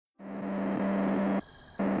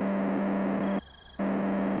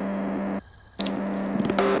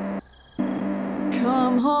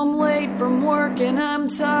come home late from work and I'm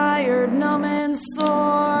tired, numb and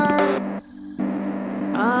sore.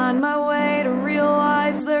 On my way to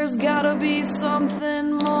realize there's gotta be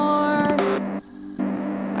something more.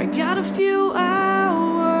 I got a few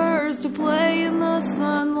hours to play in the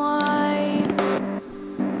sunlight,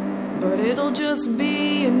 but it'll just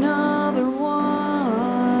be another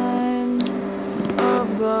one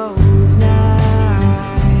of those nights.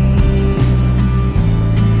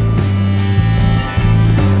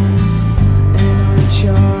 And our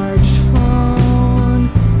charged phone,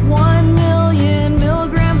 1 million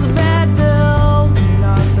milligrams of Advil,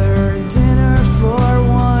 another dinner for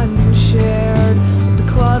one shared, with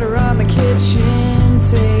the clutter on the kitchen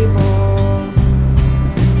table.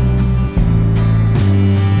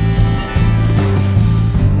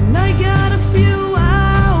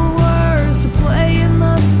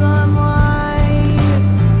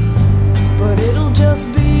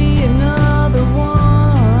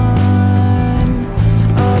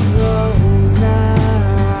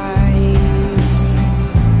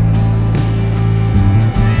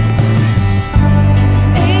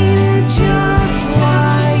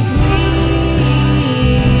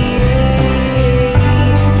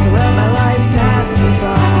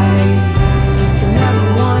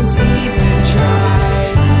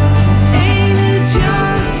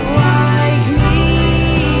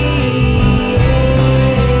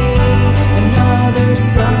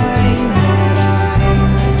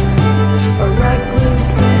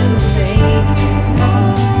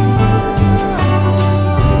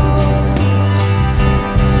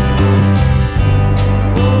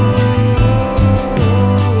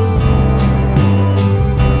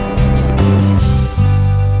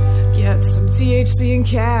 THC and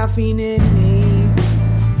caffeine in me.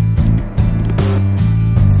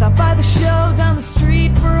 Stop by the show down the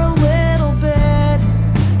street for a little bit.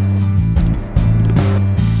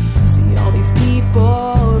 See all these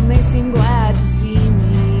people and they seem glad to see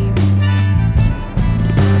me.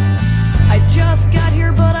 I just got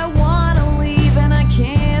here but I wanna leave and I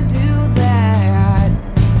can't do that.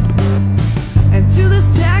 And to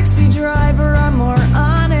this taxi driver I'm more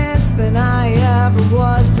honest than I ever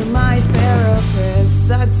was to my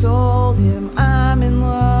therapist. I told him I'm in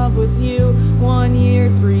love with you 1 year,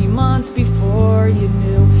 3 months before you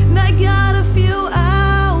knew. And I got a few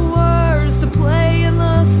hours to play in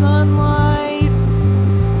the sunlight,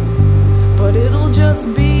 but it'll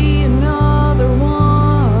just be another one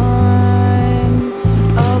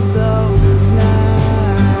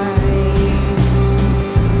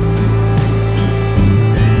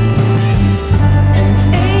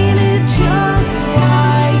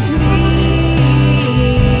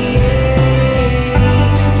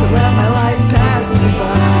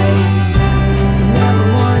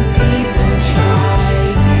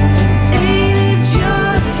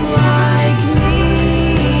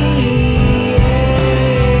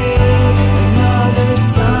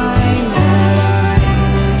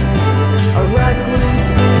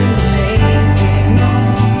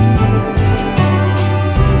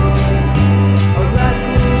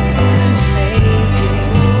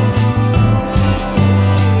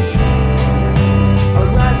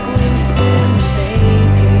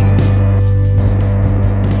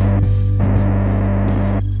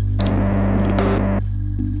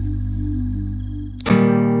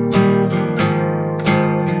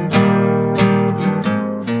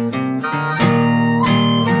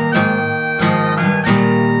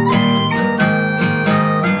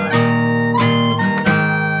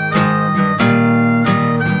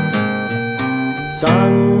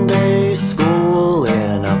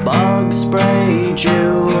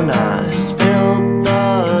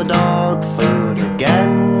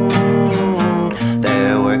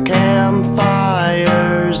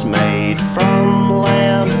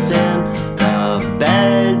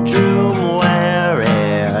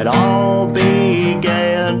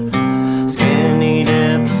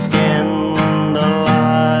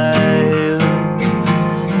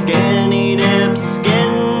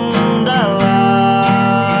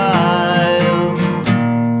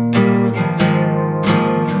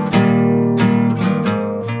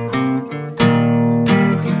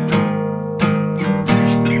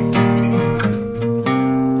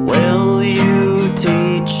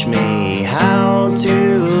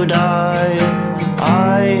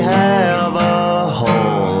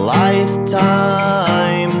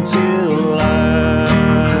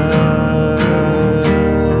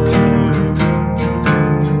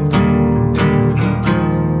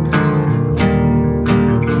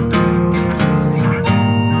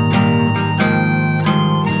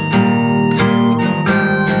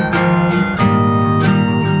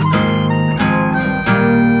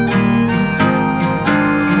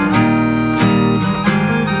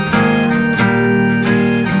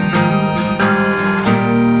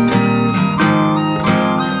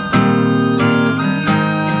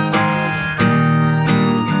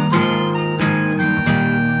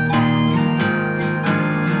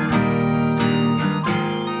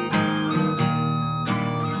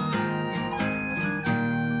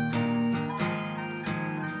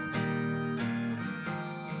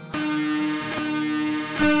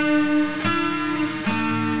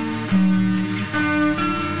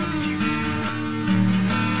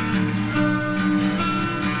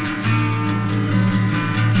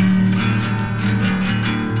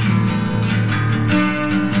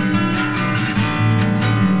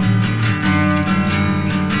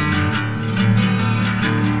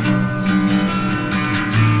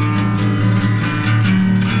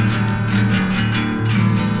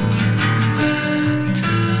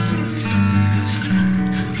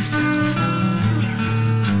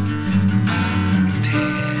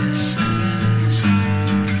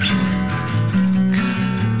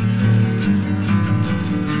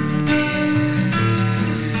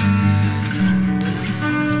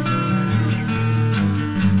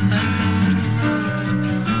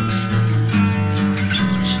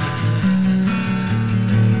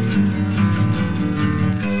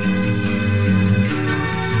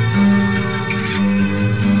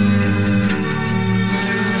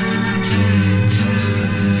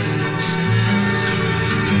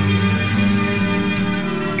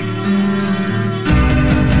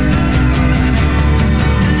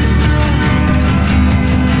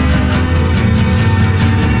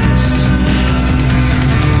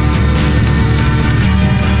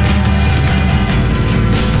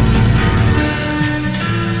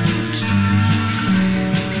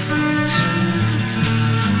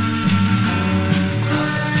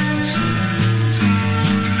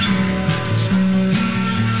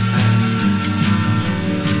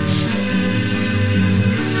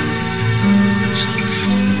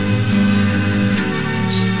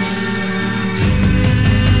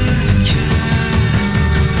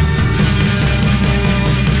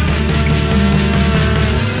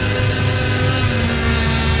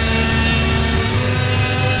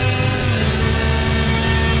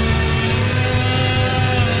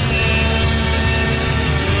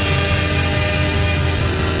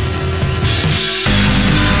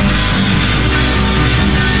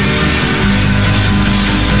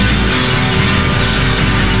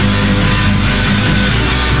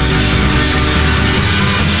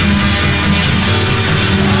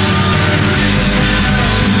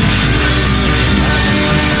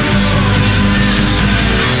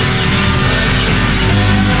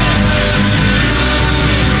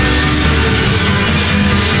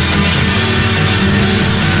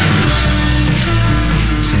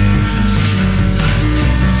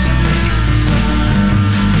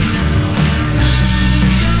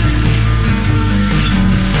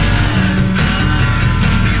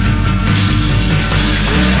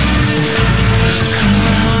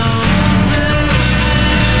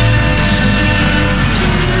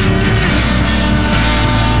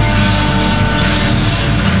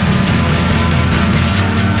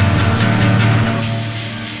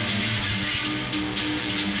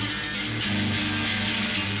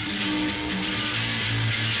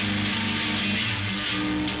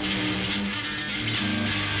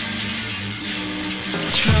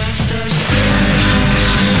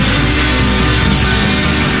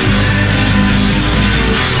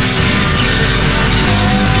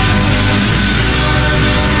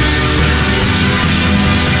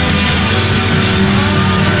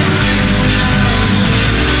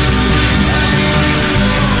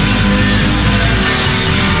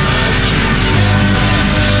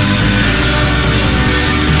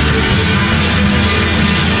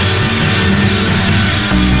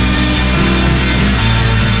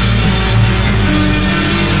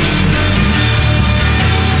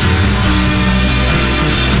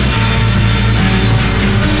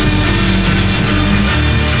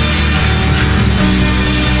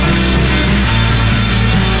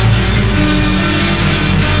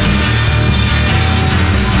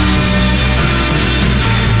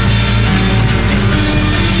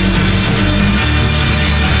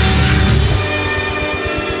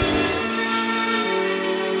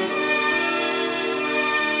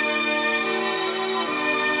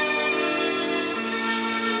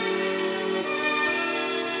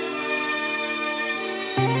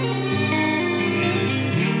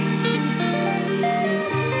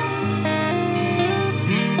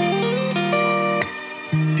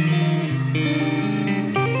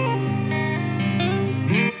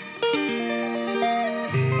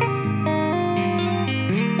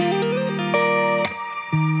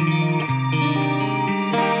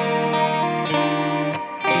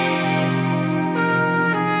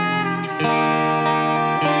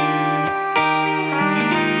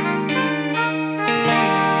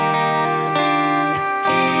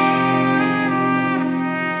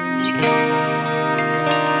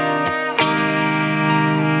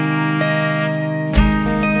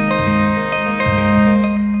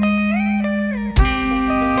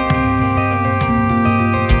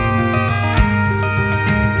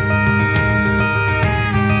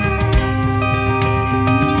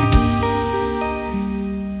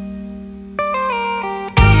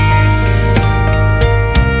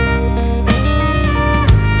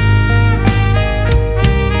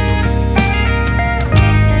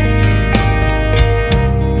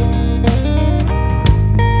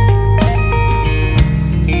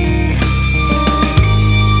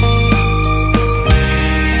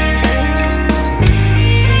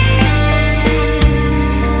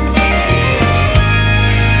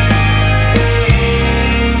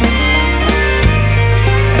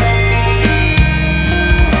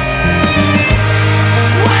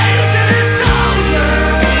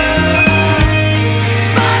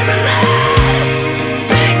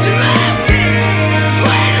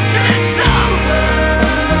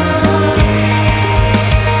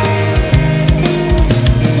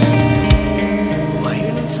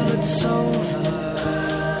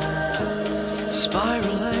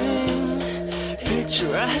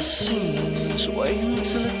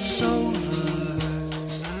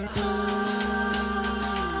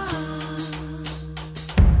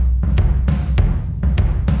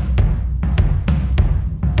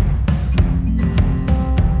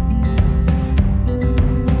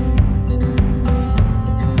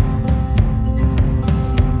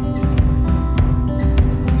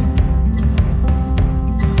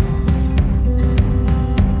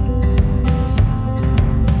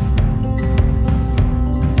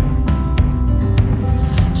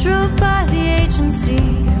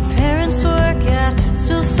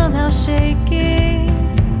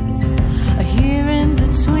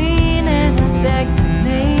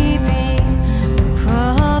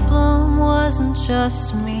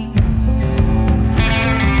just me.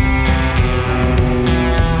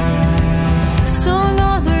 Song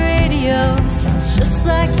on the radio sounds just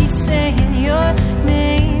like he's saying your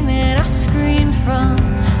name, and I screamed from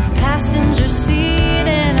the passenger seat,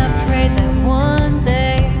 and I prayed that one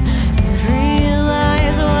day you'd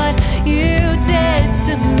realize what you did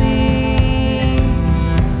to me.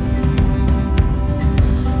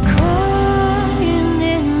 Crying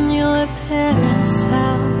in your parents'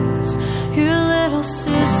 house, your little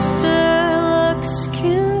sister looks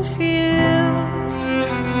confused.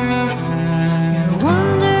 You're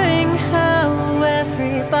wondering how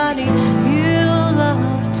everybody you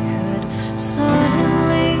loved could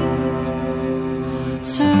suddenly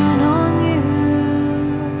turn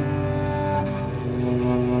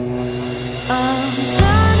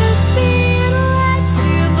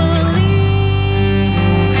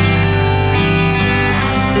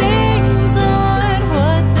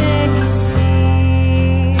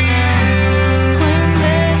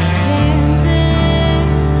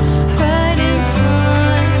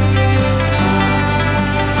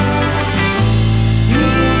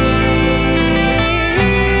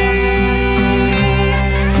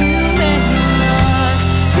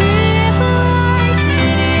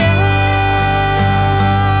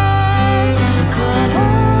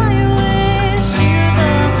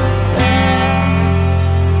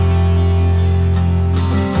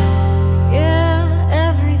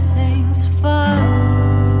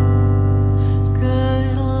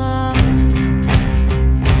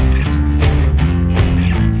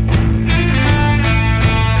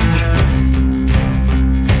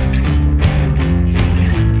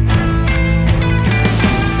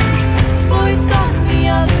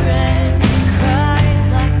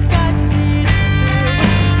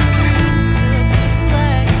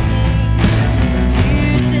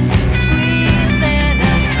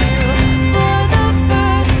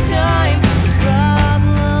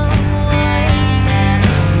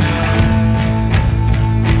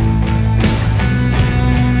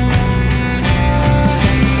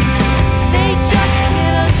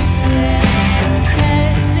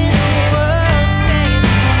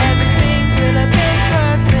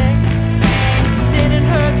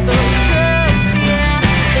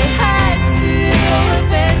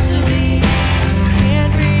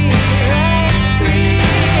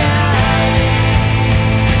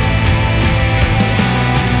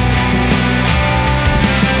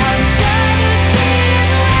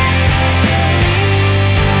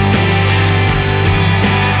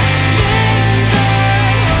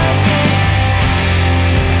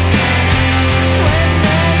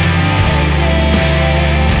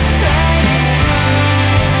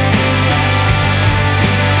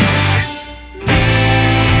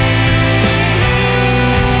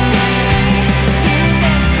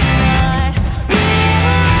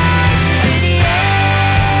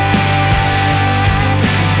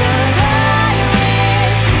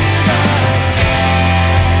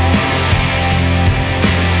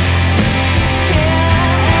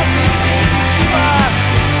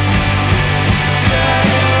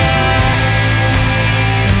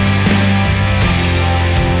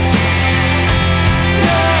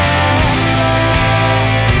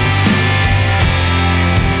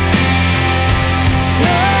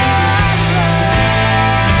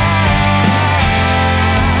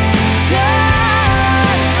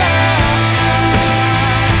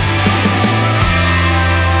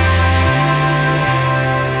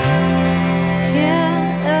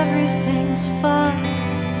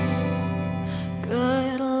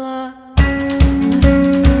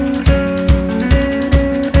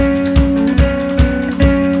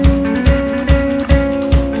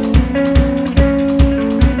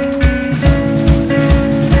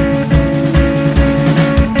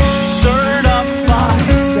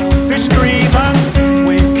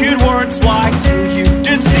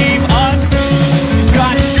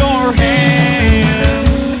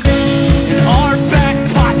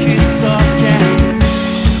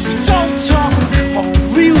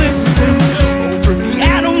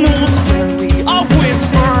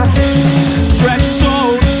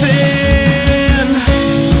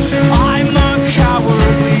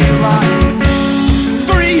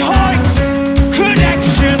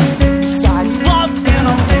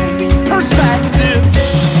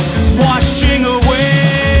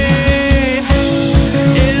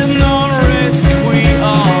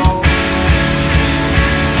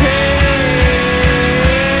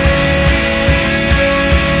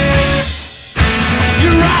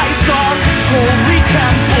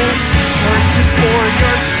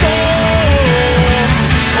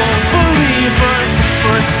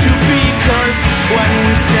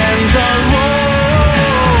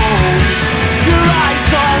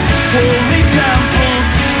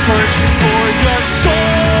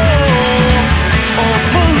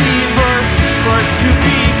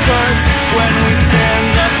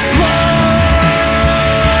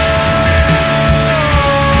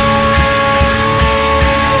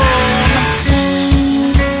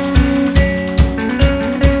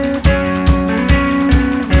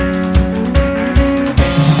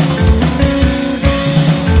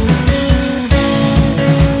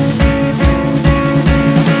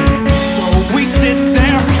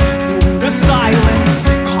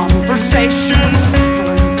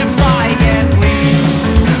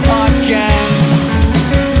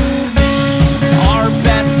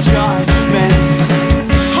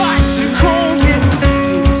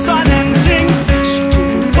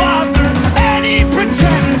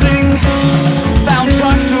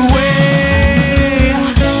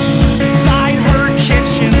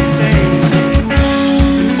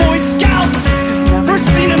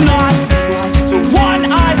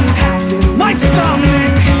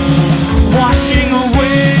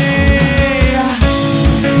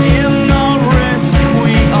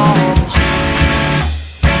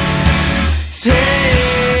Take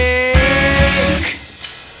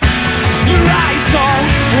your eyes are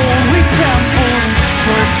holy temples,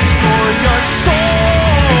 purchase for your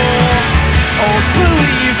soul. Old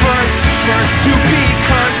believers, first to be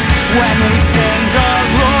cursed when we stand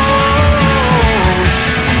alone.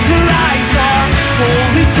 Lies are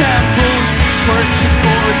holy temples, purchase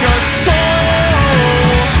for your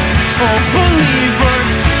soul. Old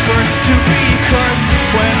believers, first to be cursed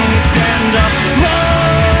when we stand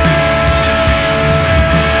alone.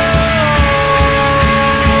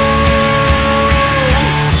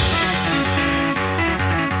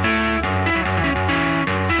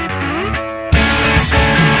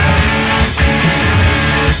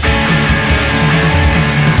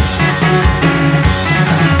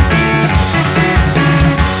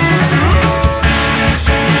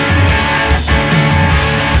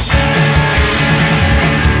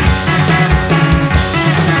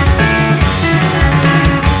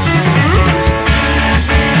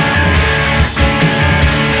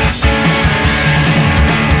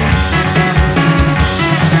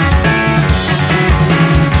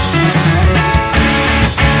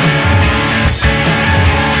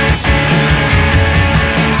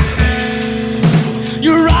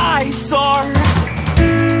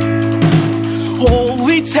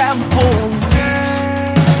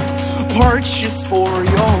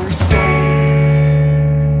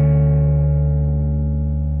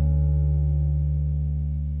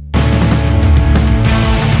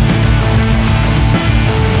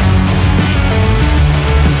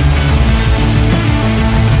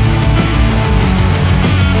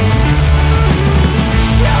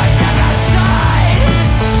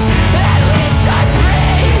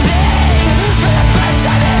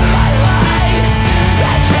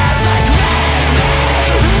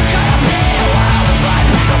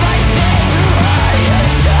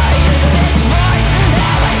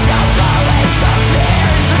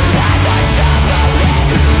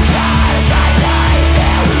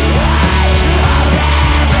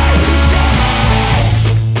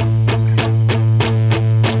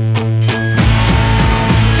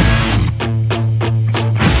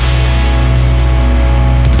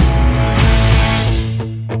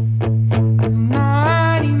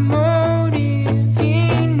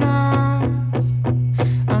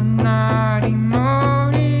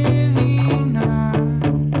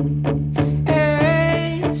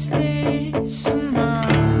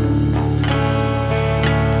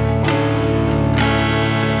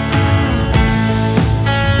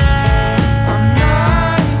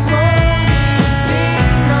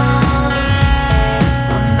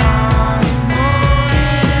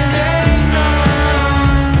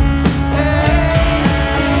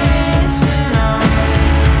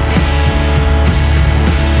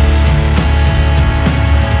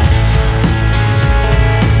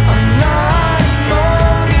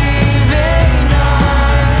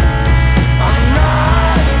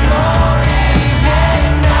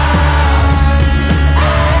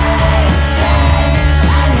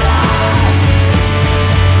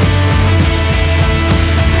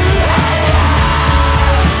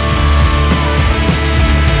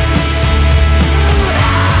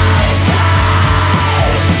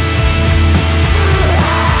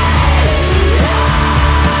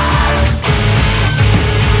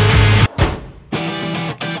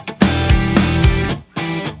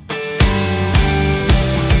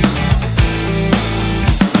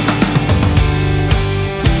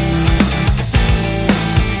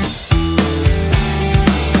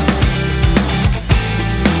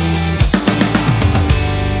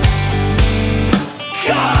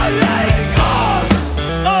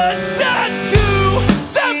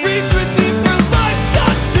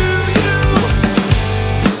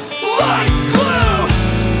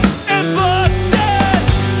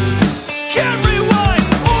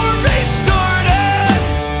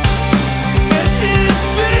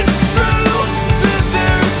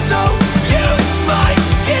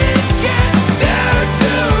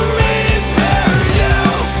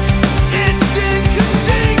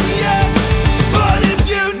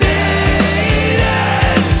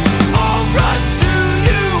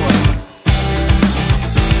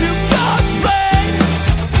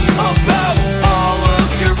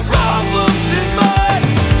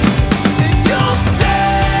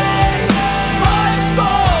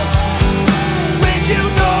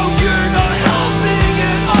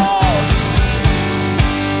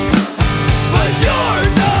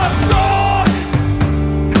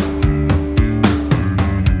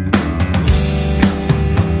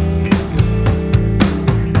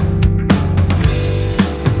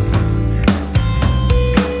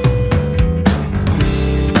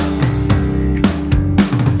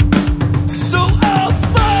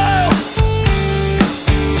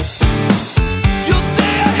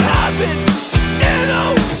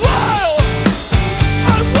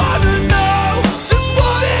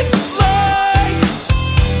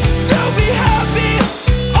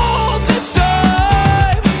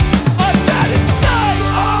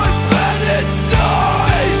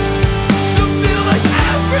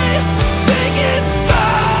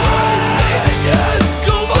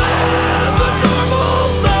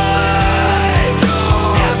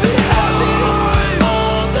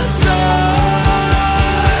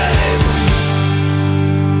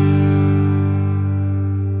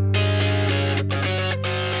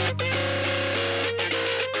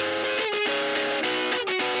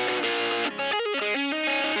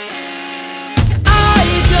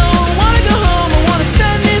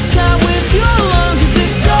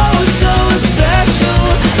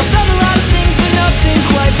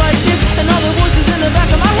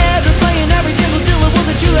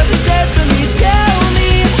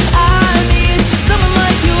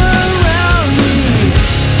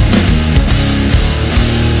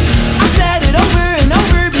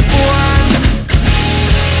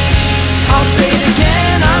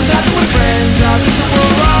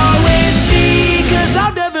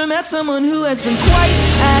 someone who has been quite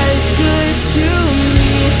as good to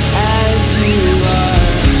me as you are.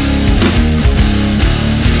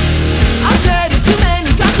 I've said it too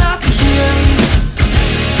many times not to hear.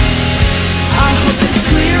 I hope it's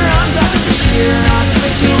clear, I'm glad that you're here. I know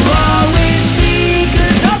that you'll always be,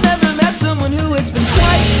 'cause I've never met someone who has been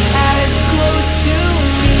quite as close to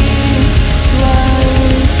me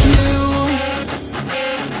like you.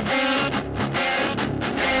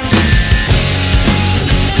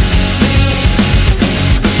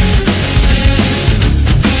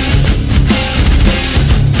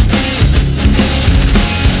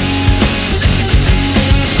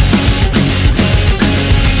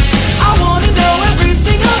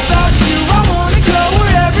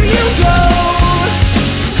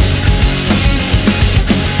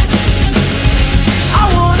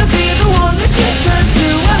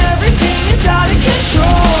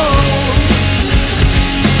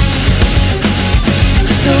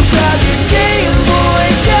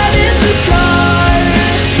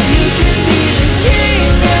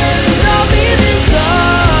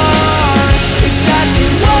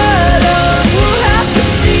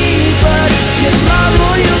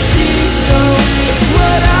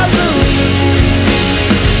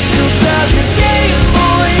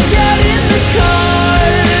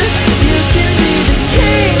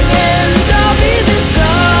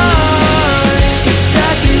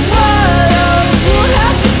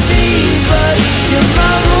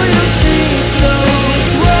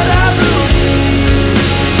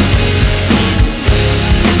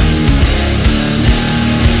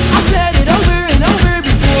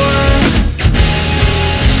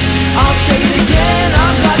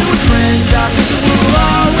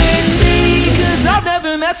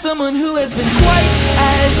 Someone who has been quite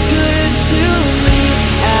as good to me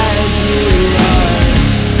as you are.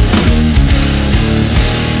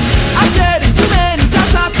 I've said it too many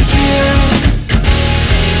times not to hear.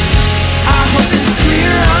 I hope it's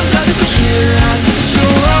clear, I'm glad that you're here. I think that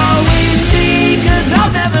you'll always be, 'cause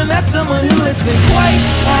I've never met someone who has been quite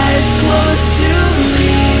as close to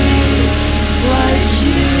me like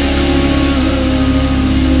you.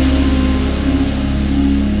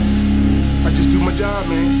 My job,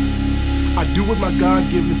 man. I do what my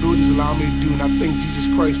God-given abilities allow me to do, and I thank Jesus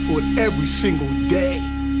Christ for it every single day.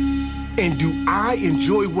 And do I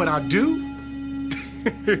enjoy what I do?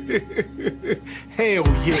 Hell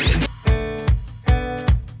yeah.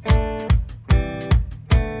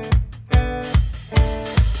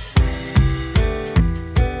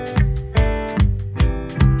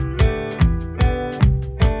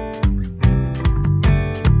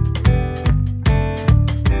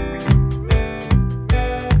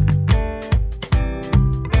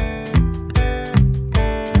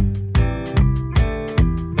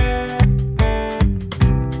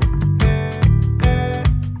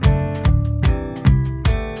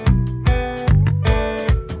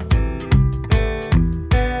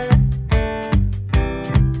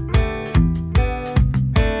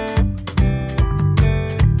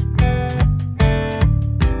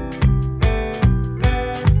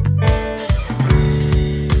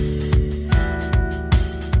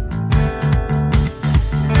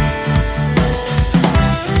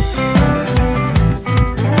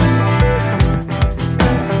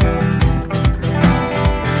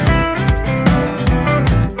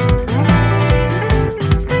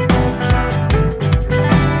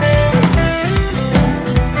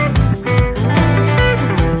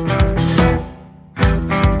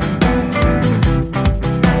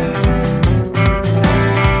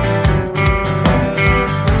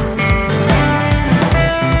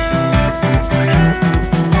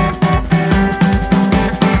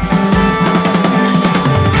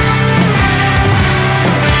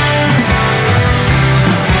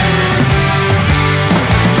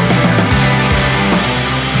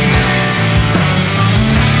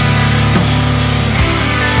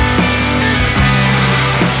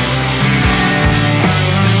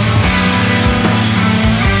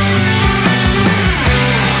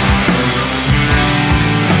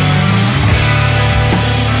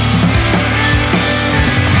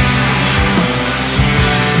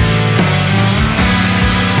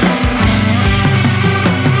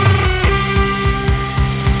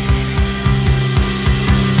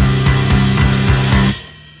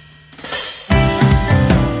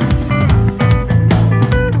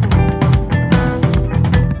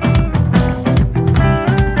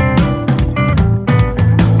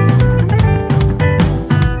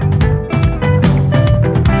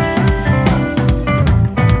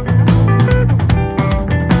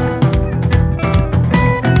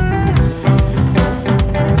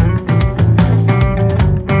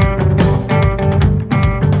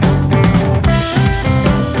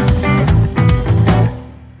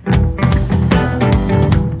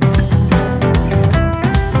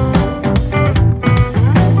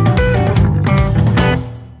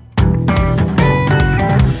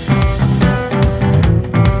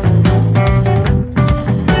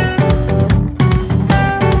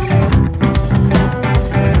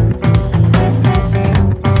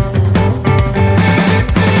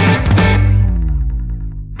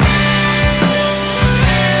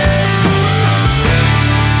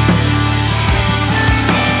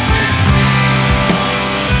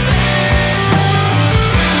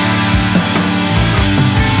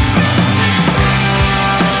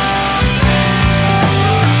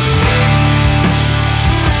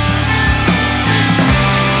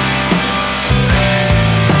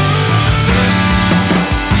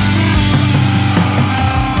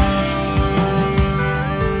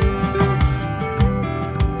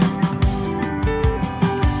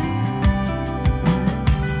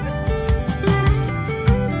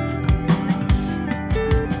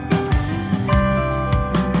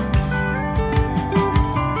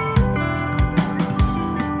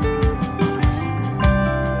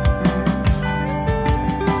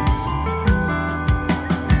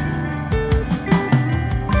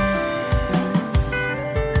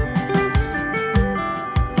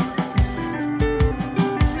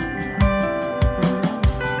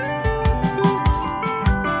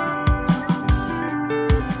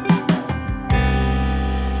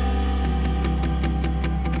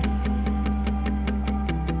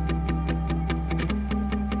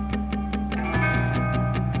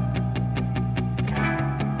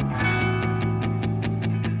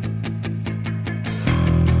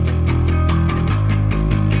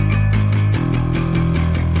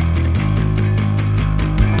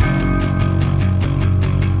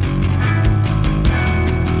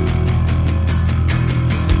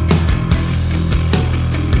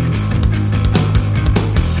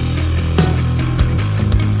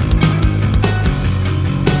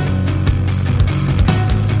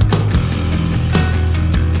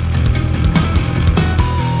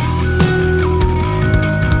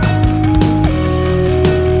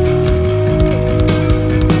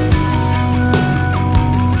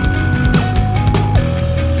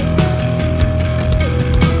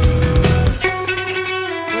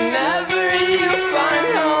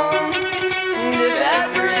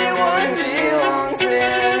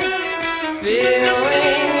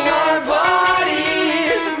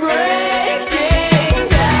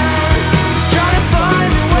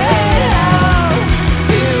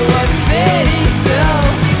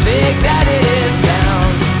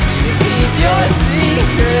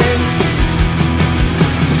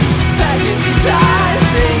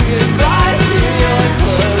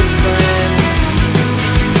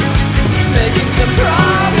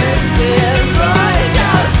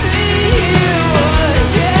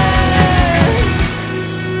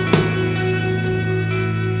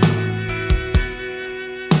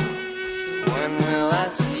 I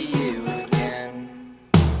see you again.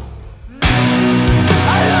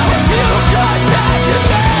 I know if you contact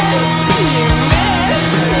me, you miss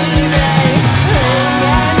me, babe.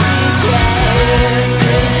 Hang and decay,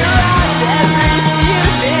 figure out every few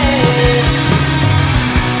days.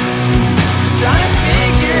 Just trying to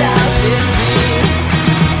figure out this beat.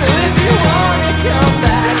 So if you wanna come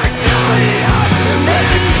back,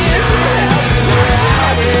 maybe you should help me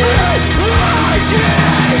out.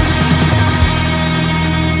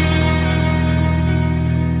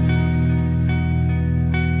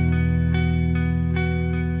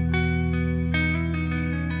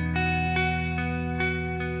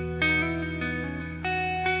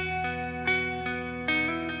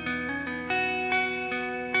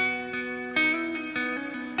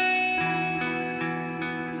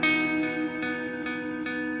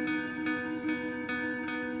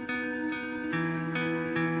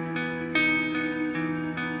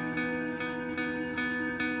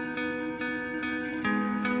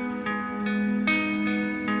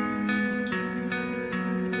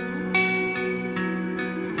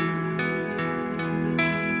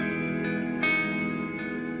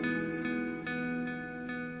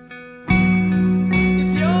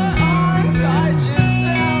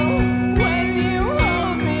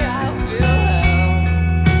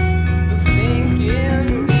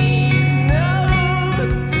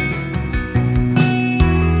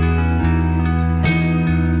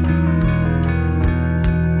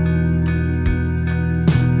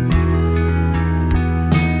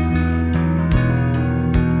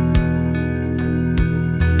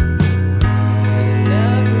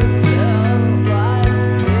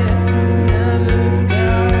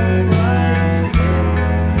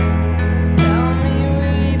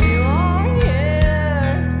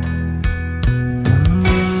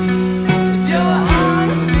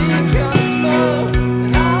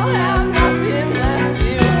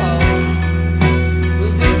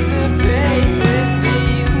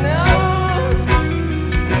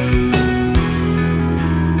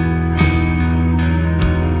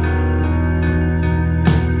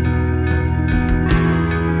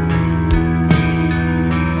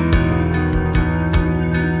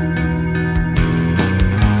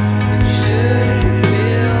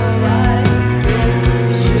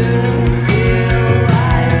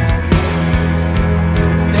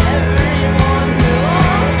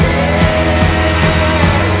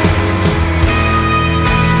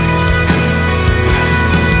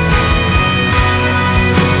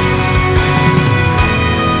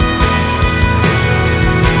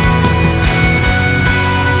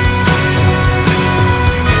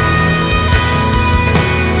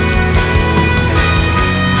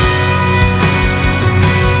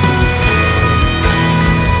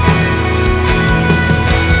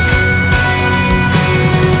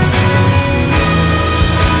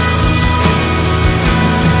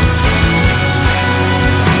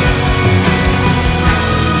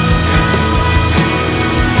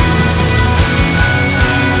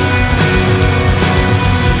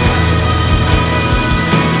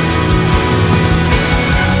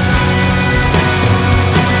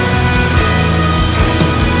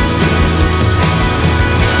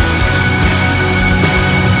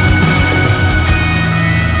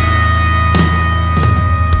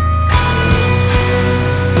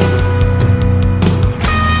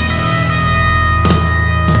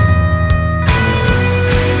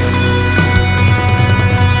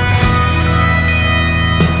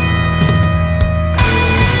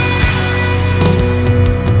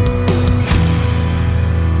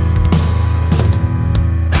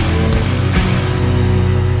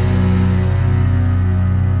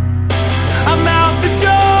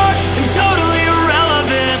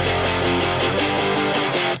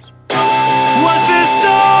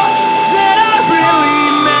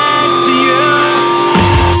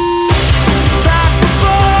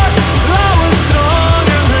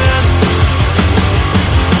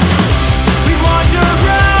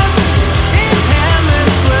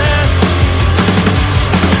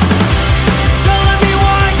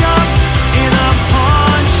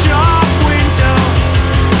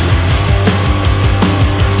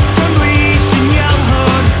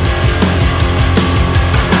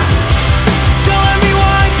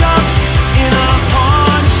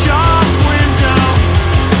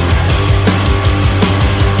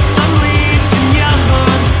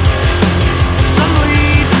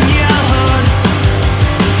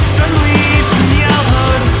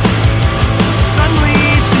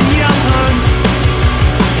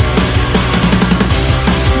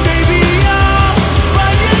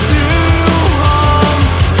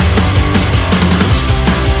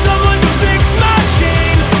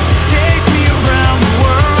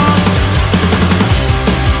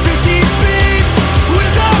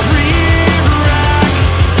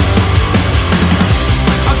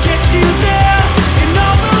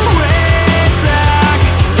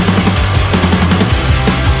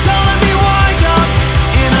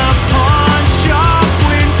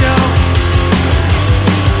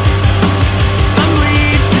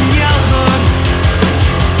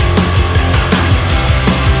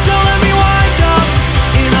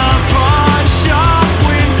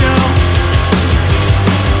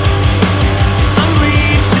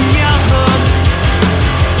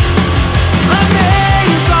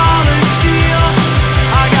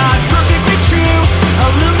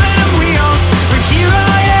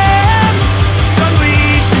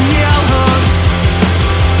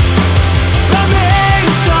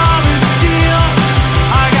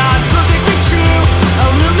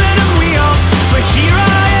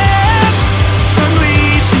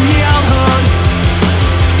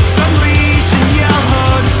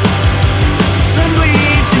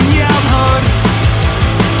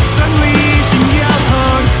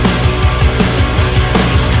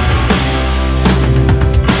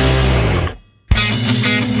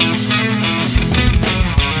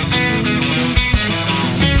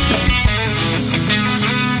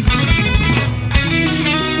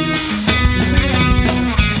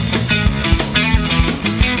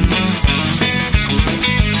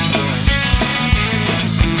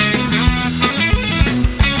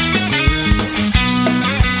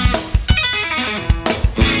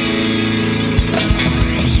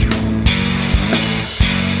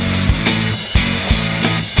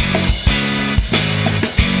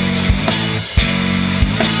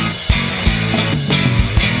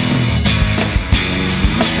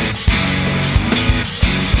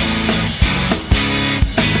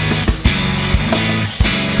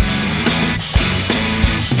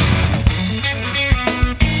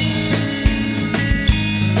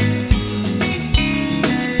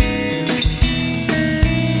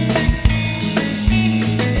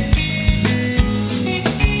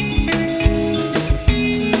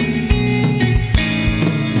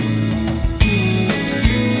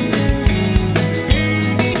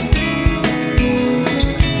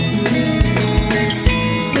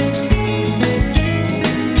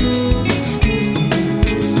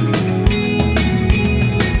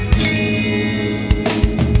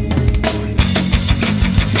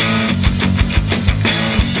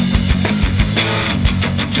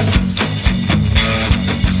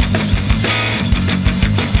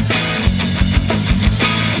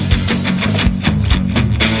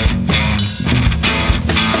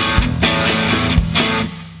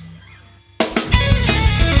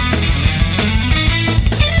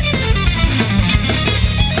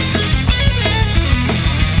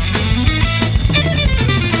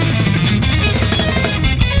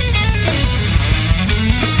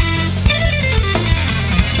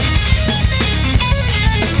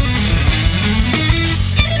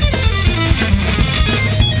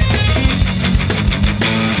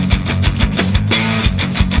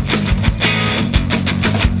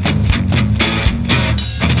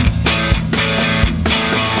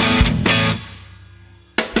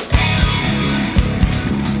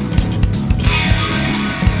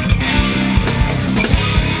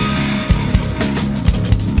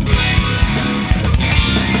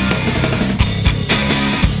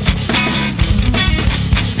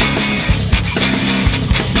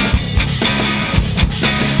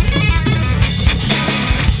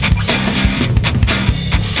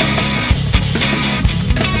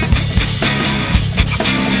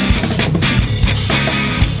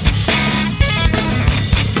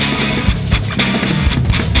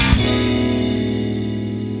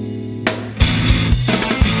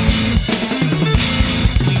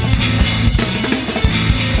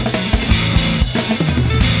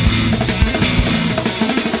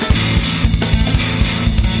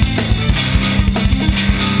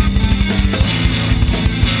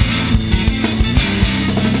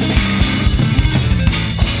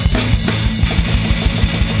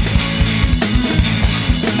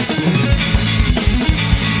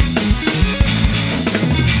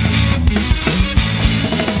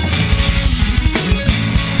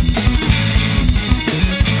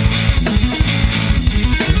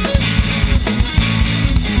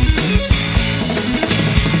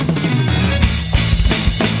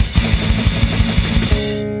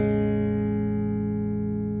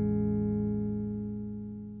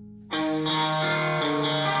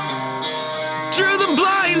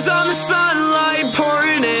 stains on the sunlight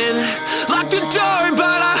pouring in. Lock the door,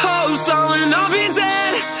 but I hope someone opens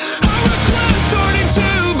it. I'm recluse, torn in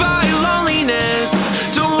two by loneliness.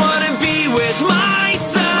 Don't wanna be with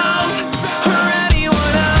myself or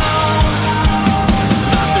anyone else.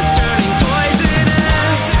 Thoughts are turning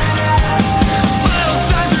poisonous. Vital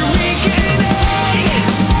signs are weakening.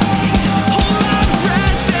 Hold my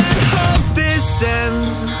breath and hope this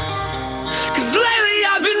ends. 'Cause lately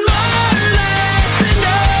I've been more or less a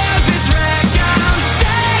nervous wreck. I'm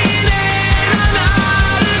staying in, I'm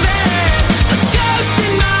out of it. A ghost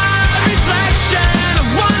in my reflection. I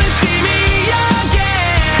wanna see me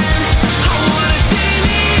again. I wanna see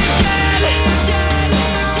me again.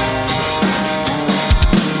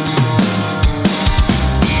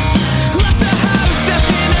 Left the house,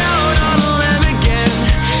 stepping out on a limb again.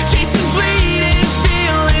 Chasing fleeting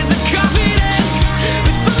feelings of confidence.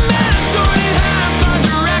 With the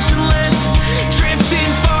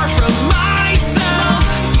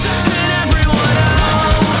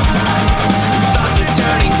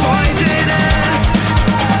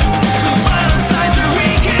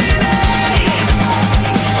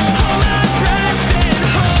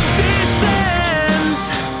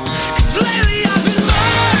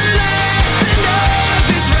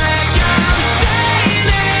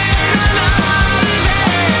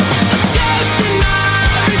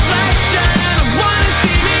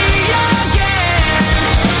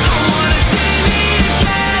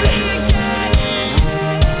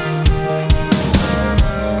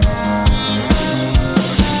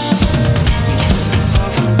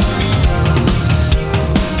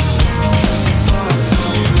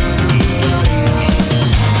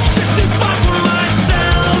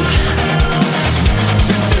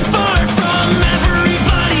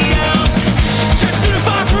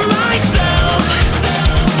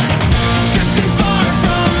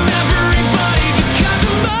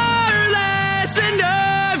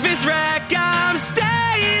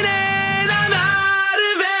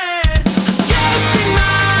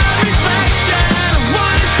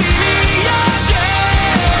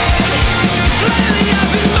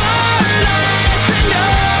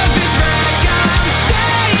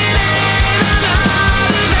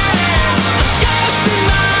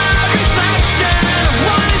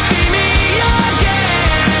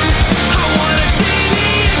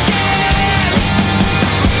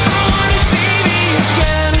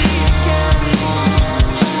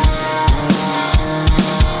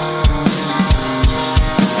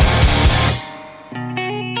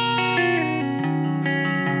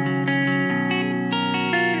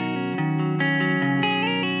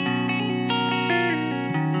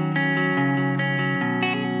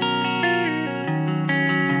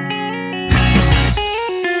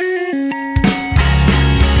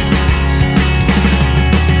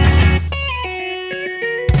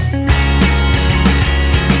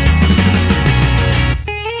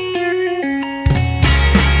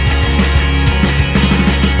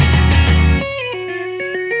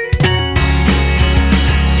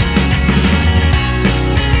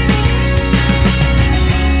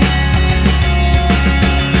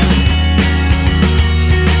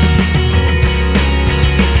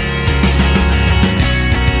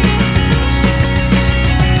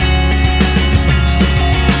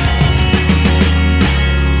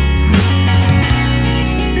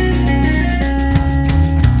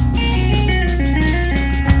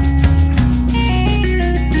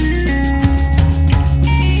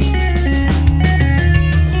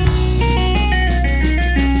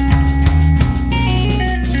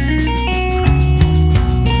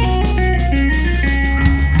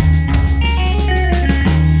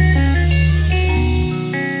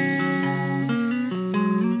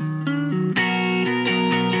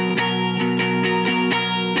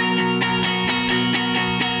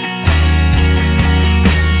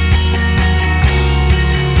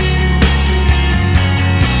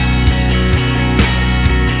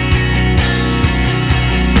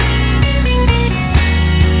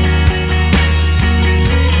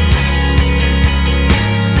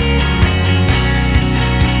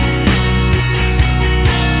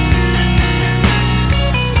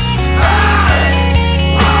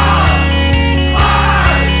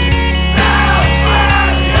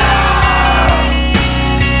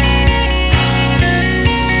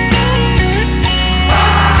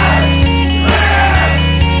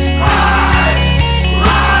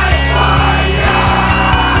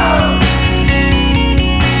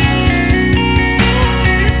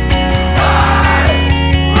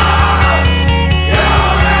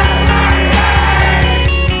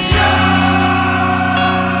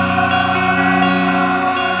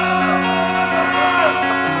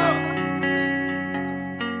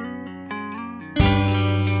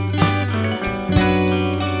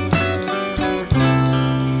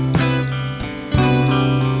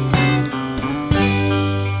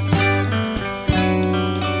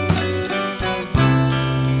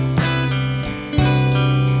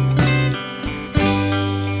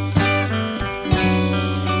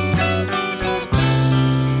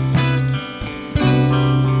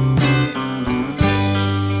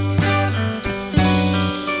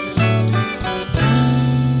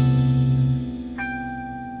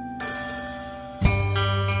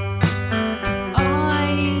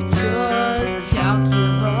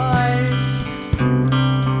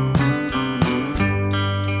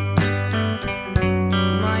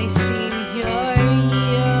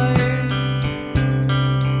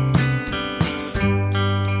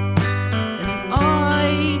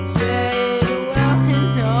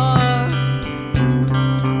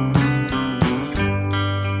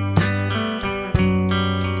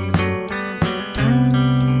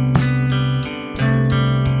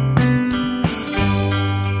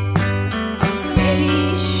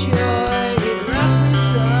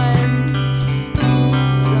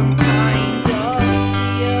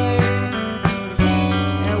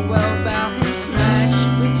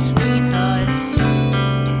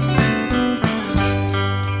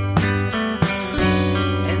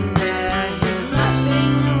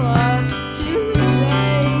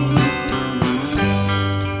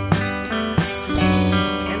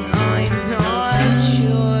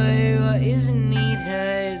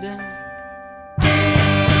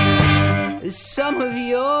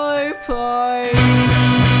heart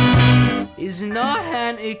is not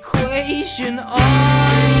an equation I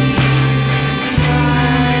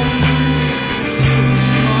can do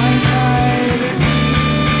in my head.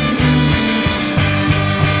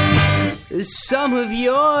 The sum of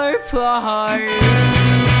your parts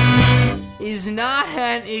is not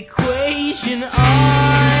an equation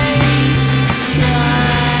I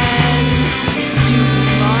can do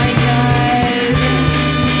in my head.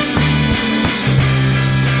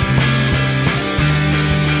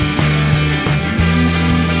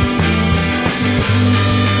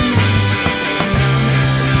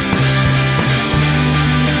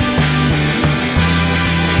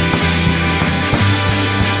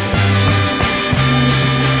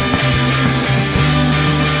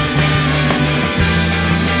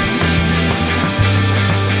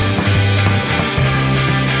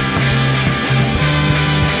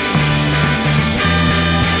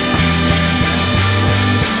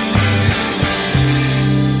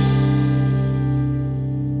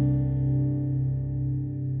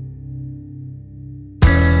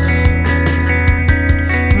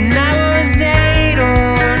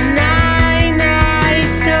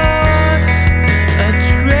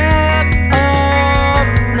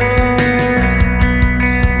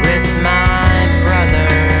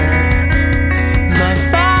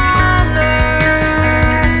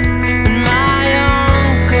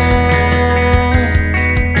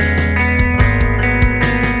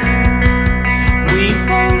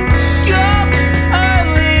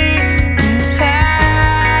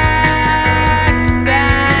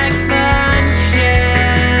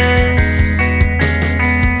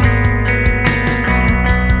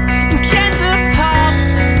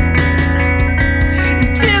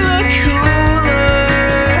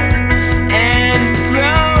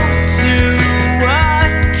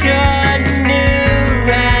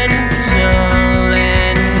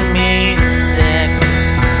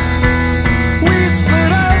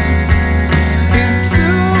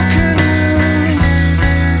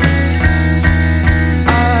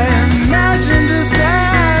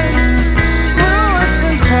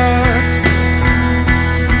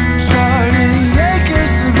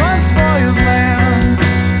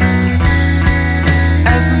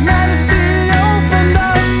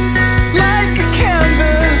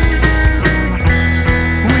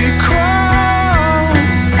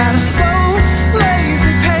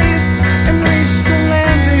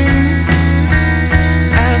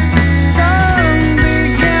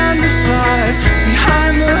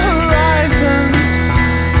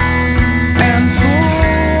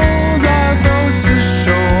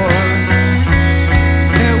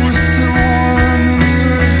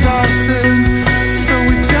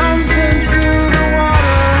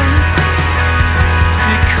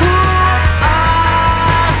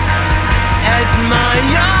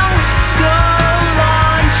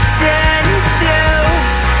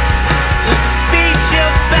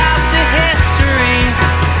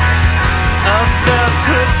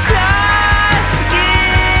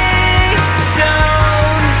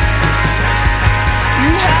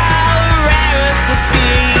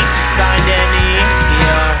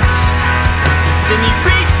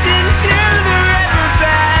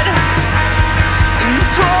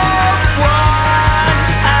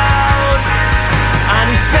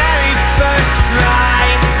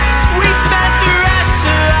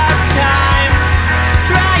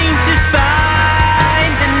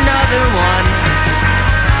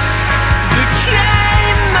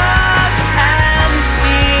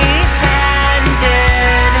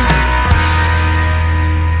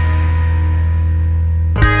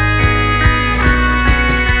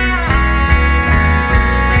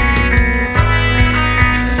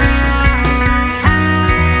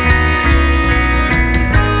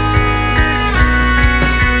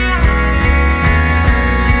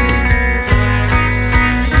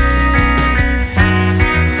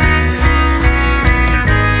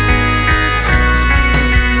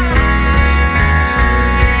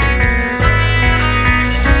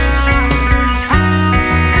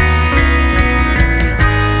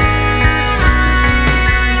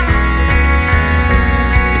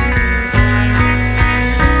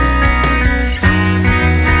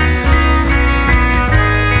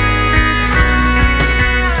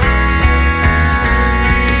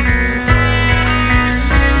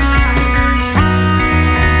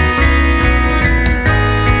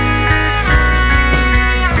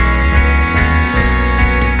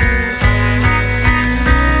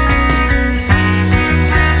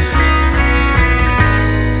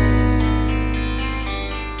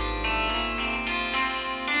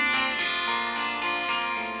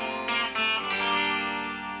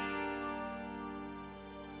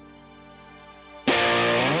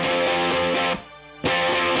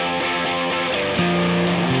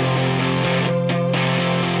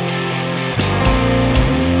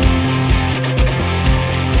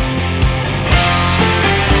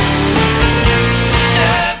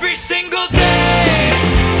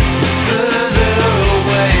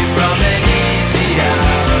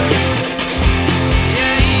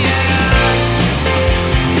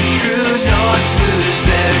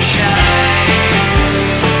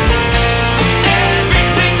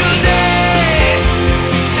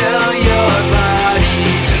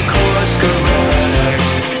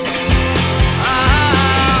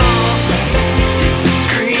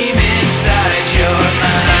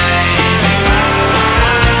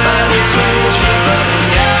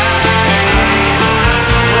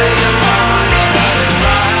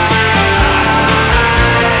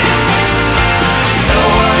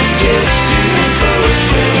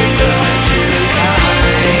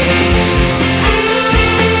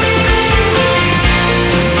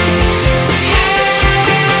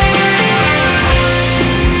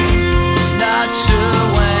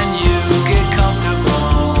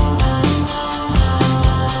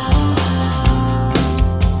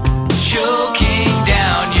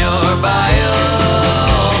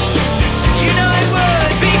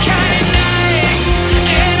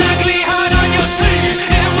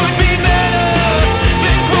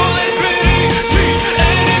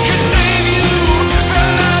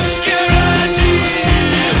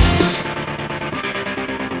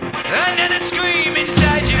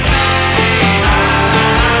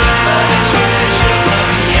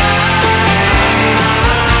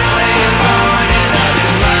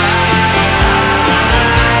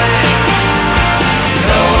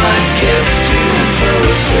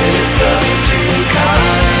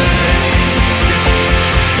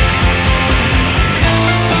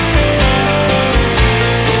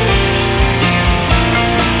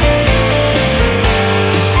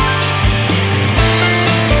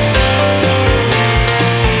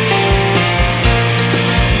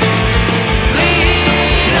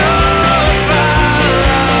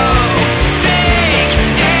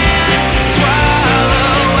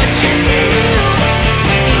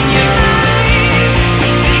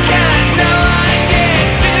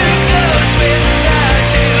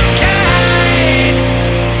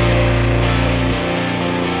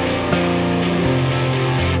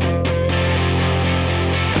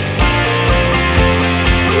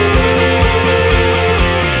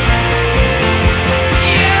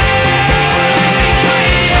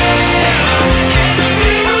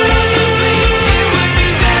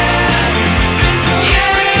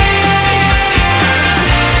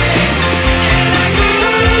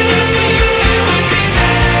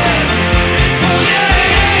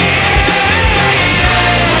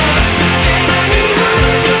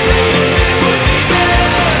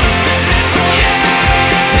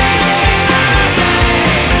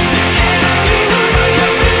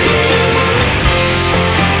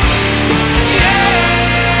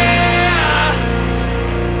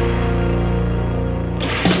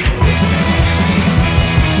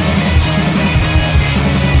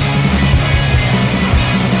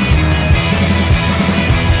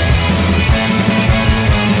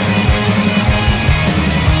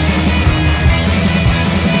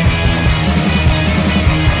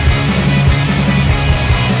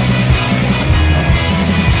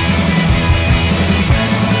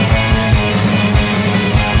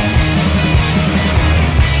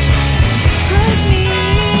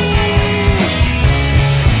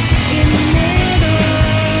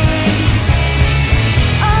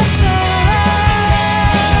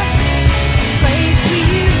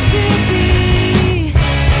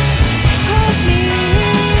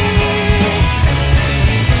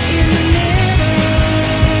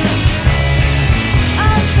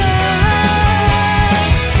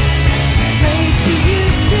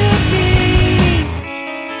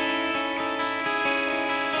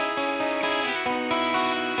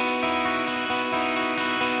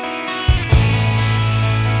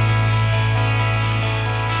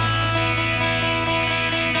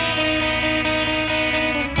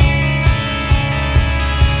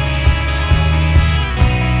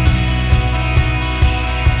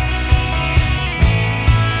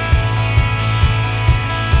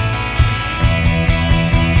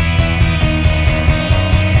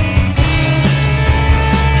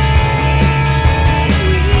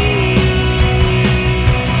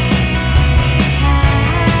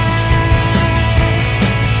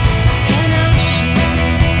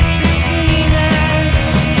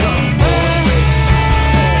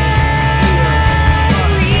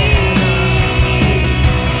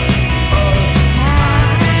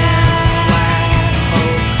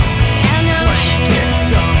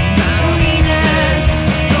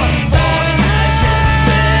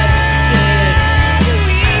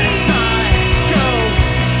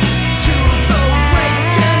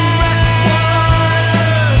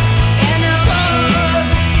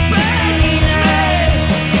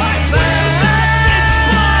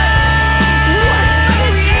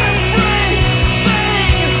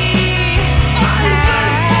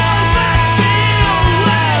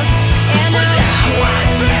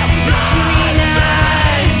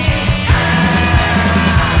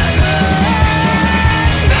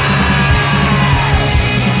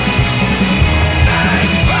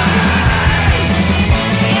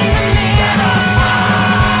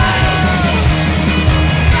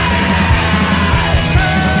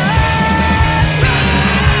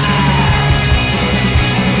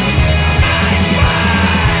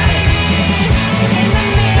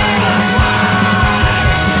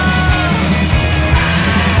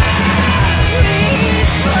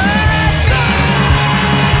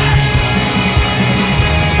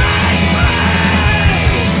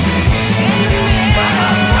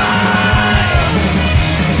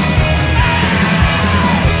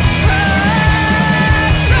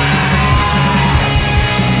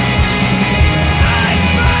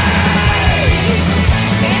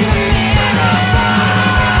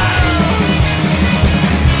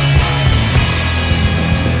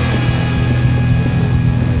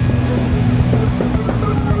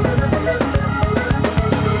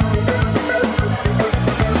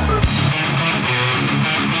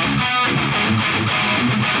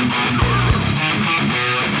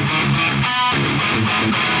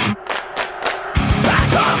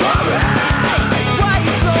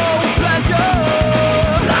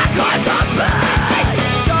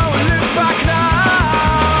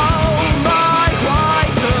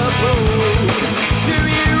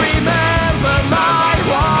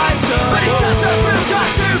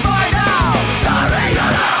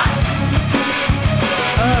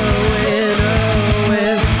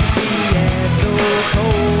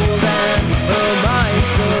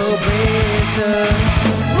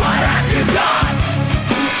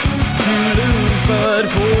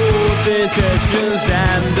 intentions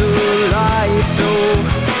and a life so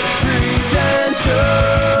pretentious.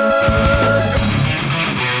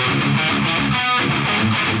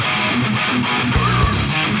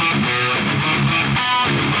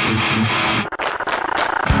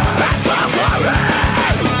 That's my worry.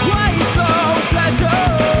 Why so pleasure?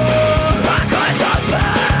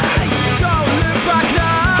 Don't look back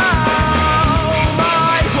now,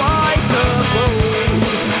 my white moon.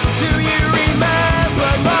 Do you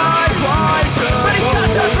remember my white moon? But it's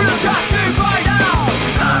such a thrill just to find out.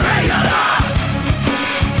 Sorry, you're lost.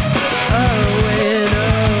 Owen,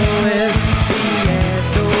 the air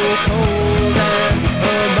so cold and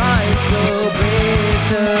her mind so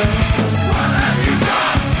bitter. What have you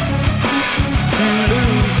done? To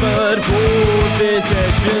lose but false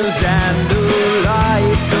intentions and a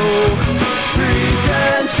life so pretentious.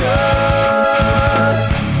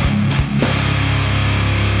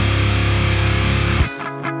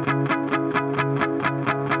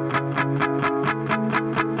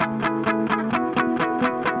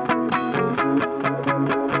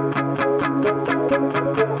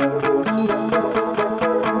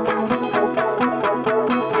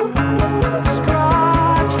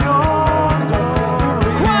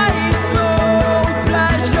 Why slow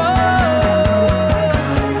pleasure?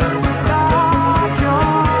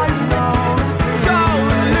 Don't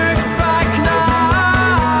look back now.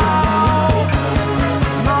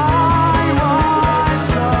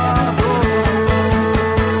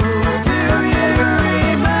 Do you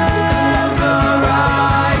remember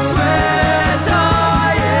I swear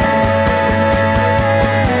dying?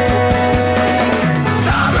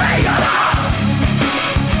 Sorry, you're lost.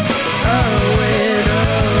 Owen,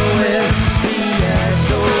 the air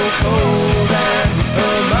so cold and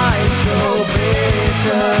her mind so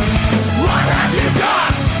bitter. What have you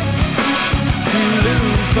got? To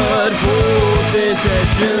lose but false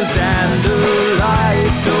intentions and a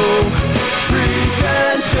life so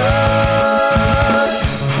pretentious.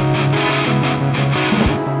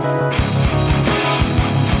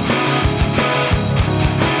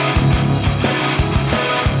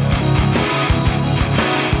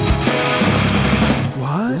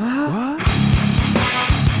 What?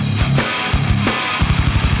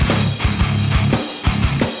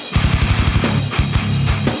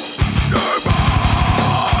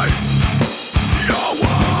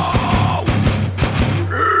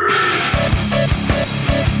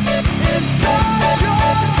 Inside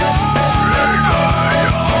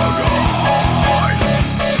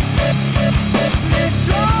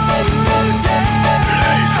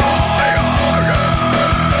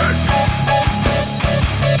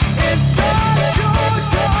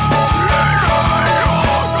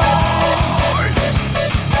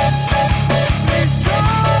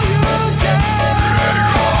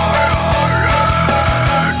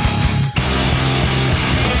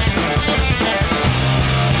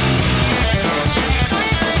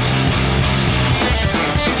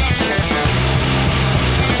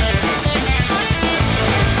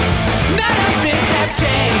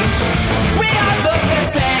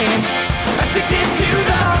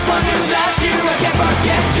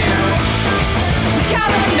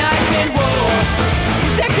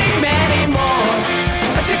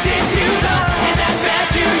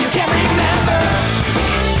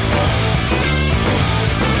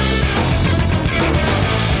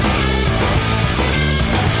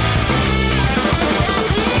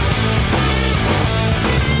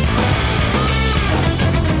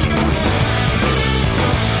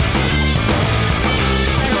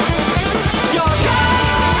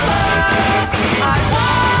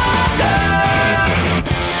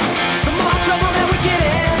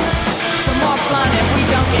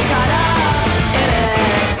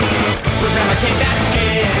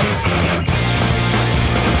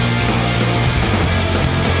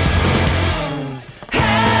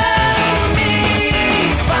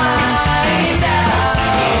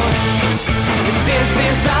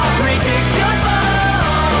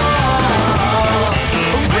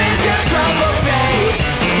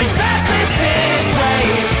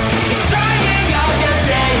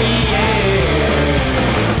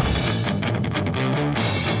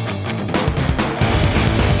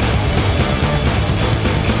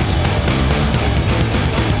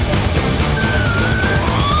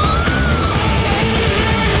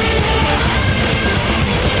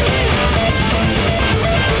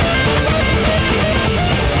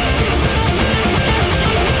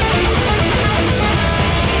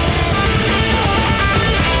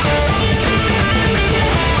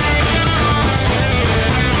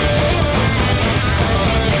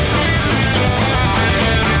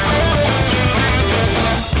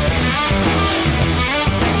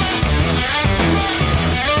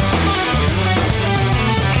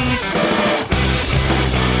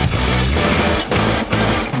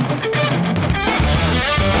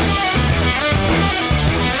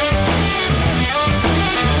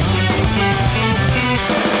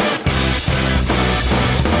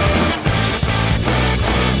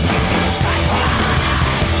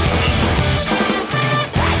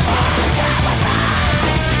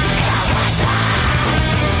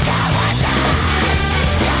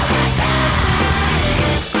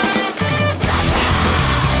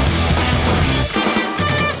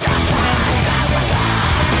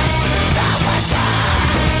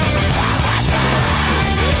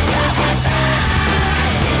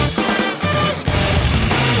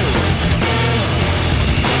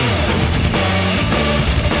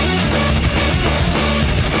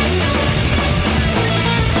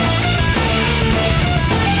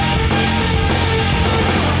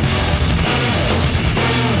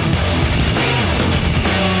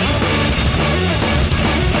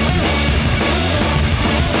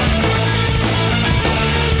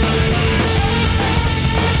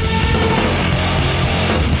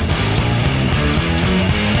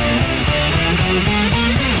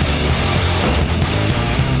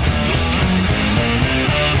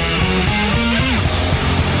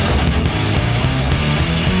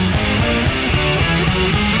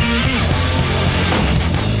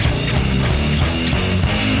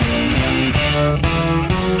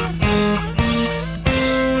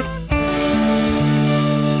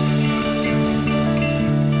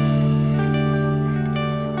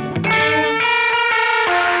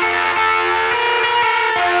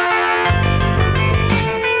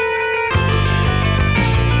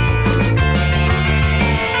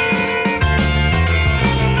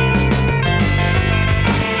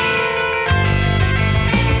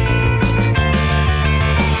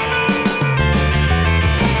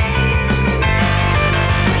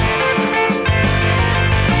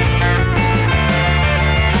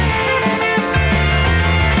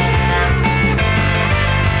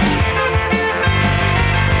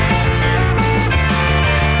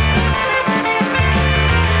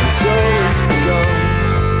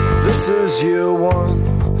was year one,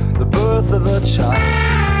 the birth of a child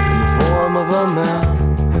in the form of a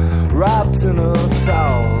man, wrapped in a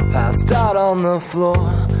towel, passed out on the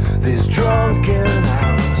floor. These drunken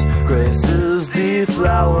hours, graces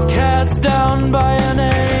deflowered, cast down by an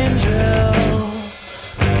angel.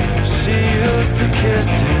 She used to kiss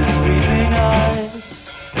his weeping eyes,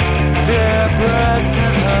 depressed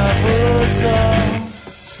in her bosom.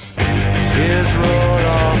 Tears rolled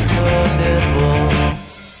off her nipple.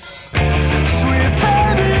 Sweet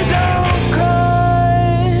baby, don't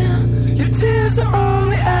cry. Your tears are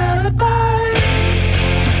only alibi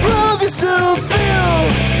to prove you still feel.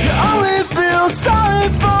 You only feel sorry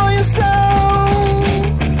for yourself.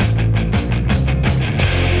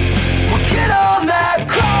 Well, get on that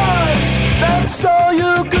cross. That's all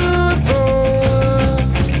you're good for.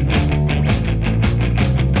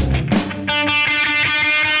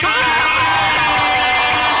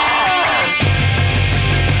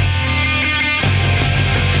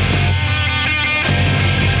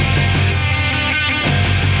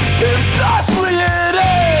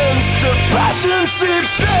 Passion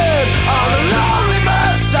seeps in on a lonely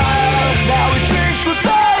Messiah. Now he drinks with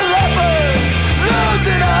the lepers,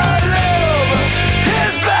 losing a limb.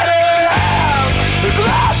 His better half, the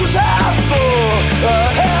glass was half full, a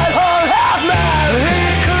head on half mast. He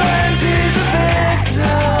claims he's the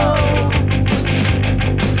victim,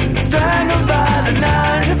 strangled by the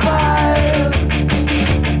 9 to 5.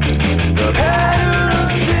 The pattern of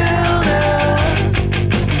stillness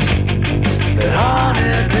that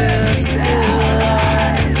haunted this still life.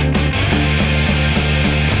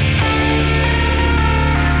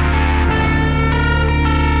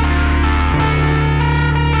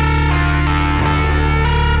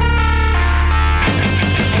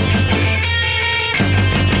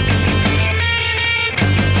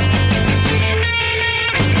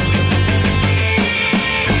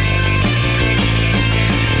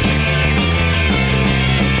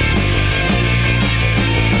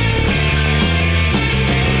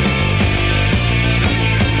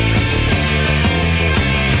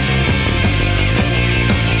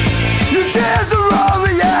 Tears are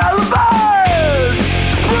only alibis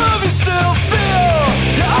to prove you still feel.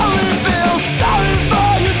 You only feel sorry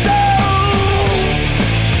for yourself,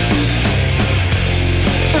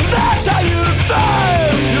 and that's how you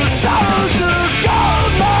find your sorrows are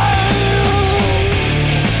gold mine.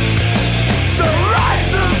 So write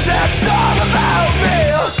some sad song about me,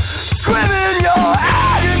 screaming your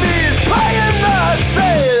agonies, paying the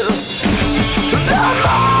sale. The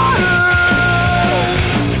martyr.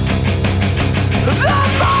 The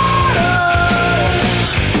martyr.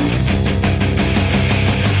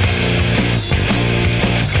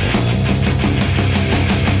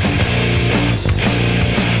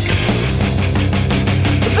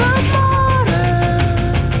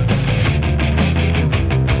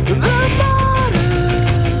 The martyr.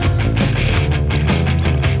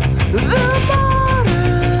 The martyr. The martyr.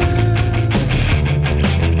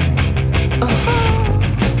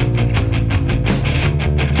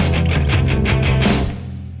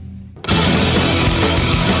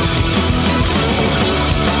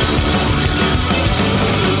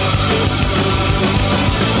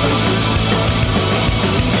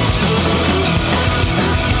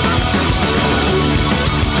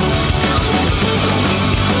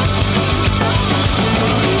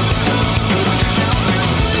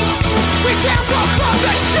 We stand from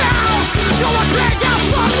the shout. Don't want to down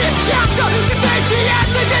from this chapter. The face the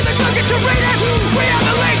acid and the nugget to read it. We are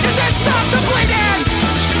the legions that stop the bleeding.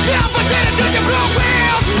 Yeah, but then it does your blue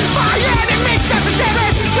wheel. My enemies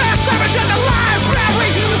necessary. Last servants in the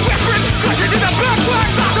library. Whispering destruction to the bloodwork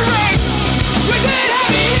lotteries. We did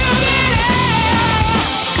heavy unity.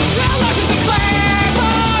 Tell us it's a flame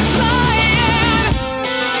on flying.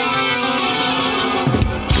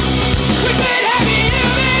 We did heavy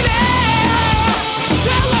unity.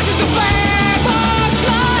 Tell us it's a flame on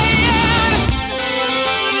flying.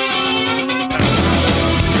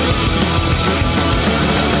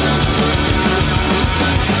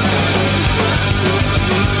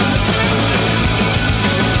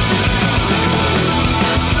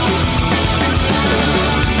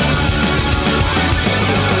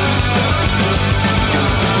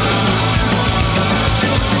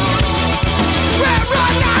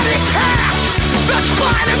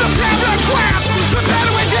 Spine in the paragraph. Prepare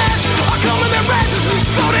to death. I come in the red.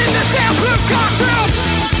 Float in the sand blue costume.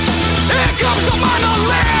 Here comes the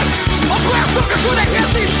monolith. A blast looking through the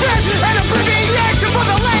hissy fit. And abbreviation for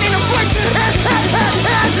the land in the flick.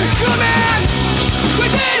 Come in. We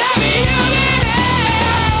did heavy unity.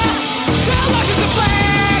 Tell us it's a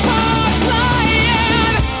flame on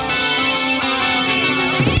flying.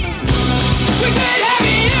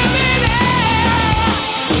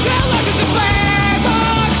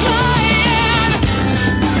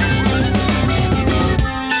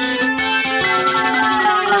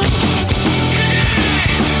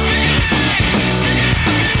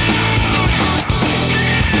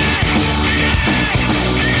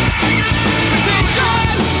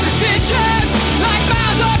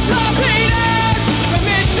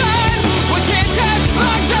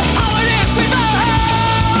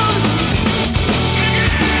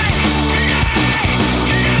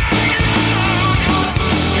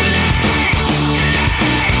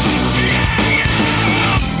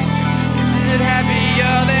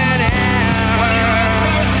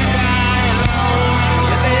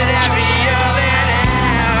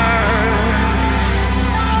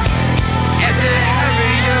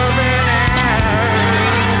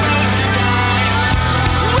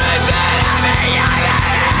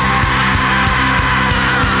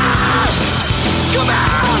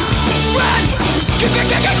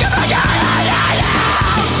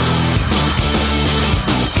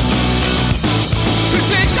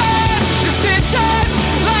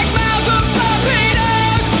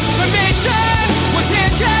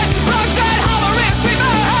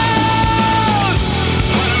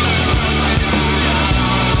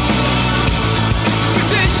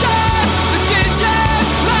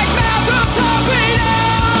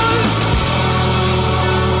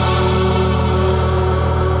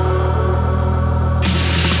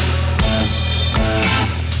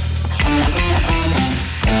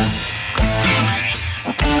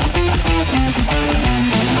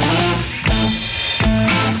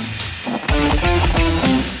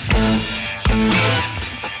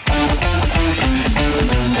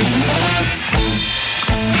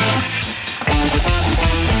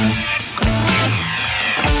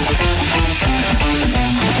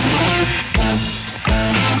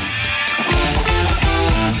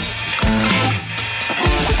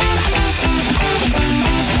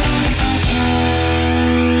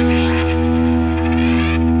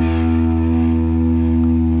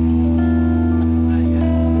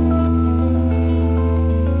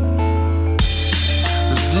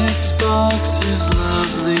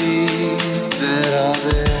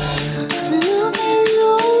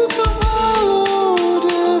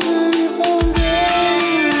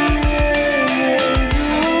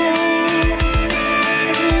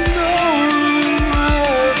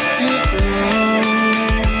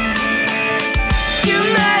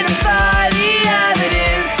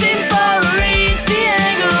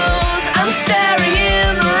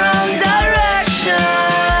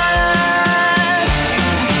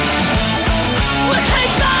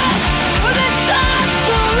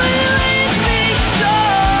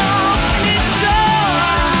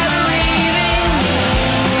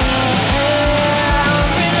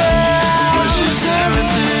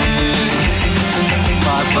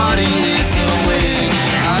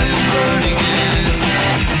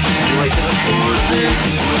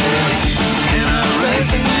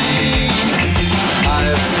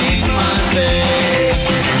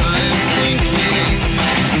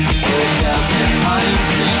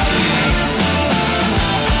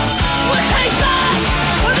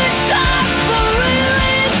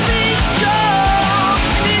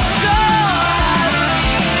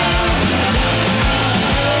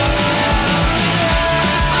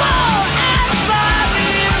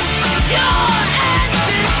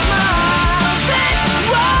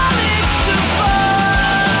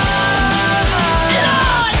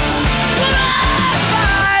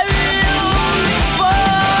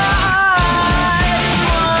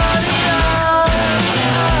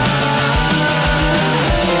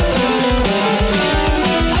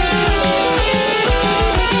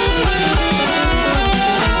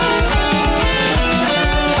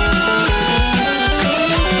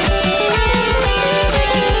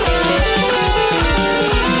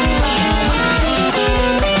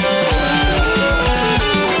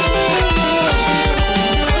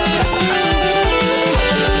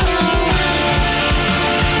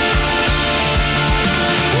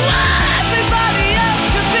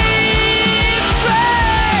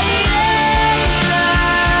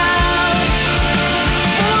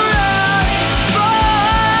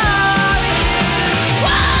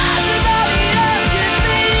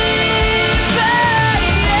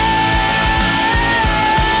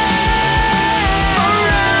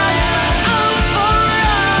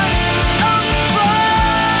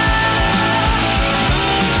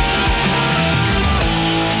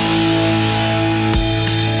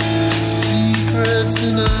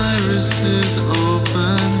 irises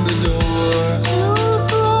open the door.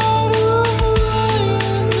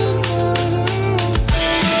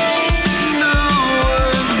 No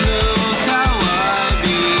one knows how I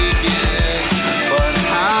begin, but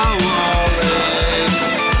how I'll end.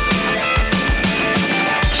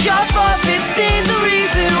 Your fault is the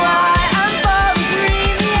reason why I'm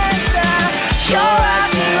bothering the answer. You're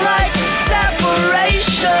acting like a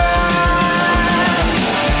separation.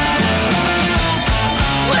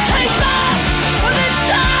 We'll take back when it's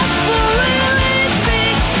time.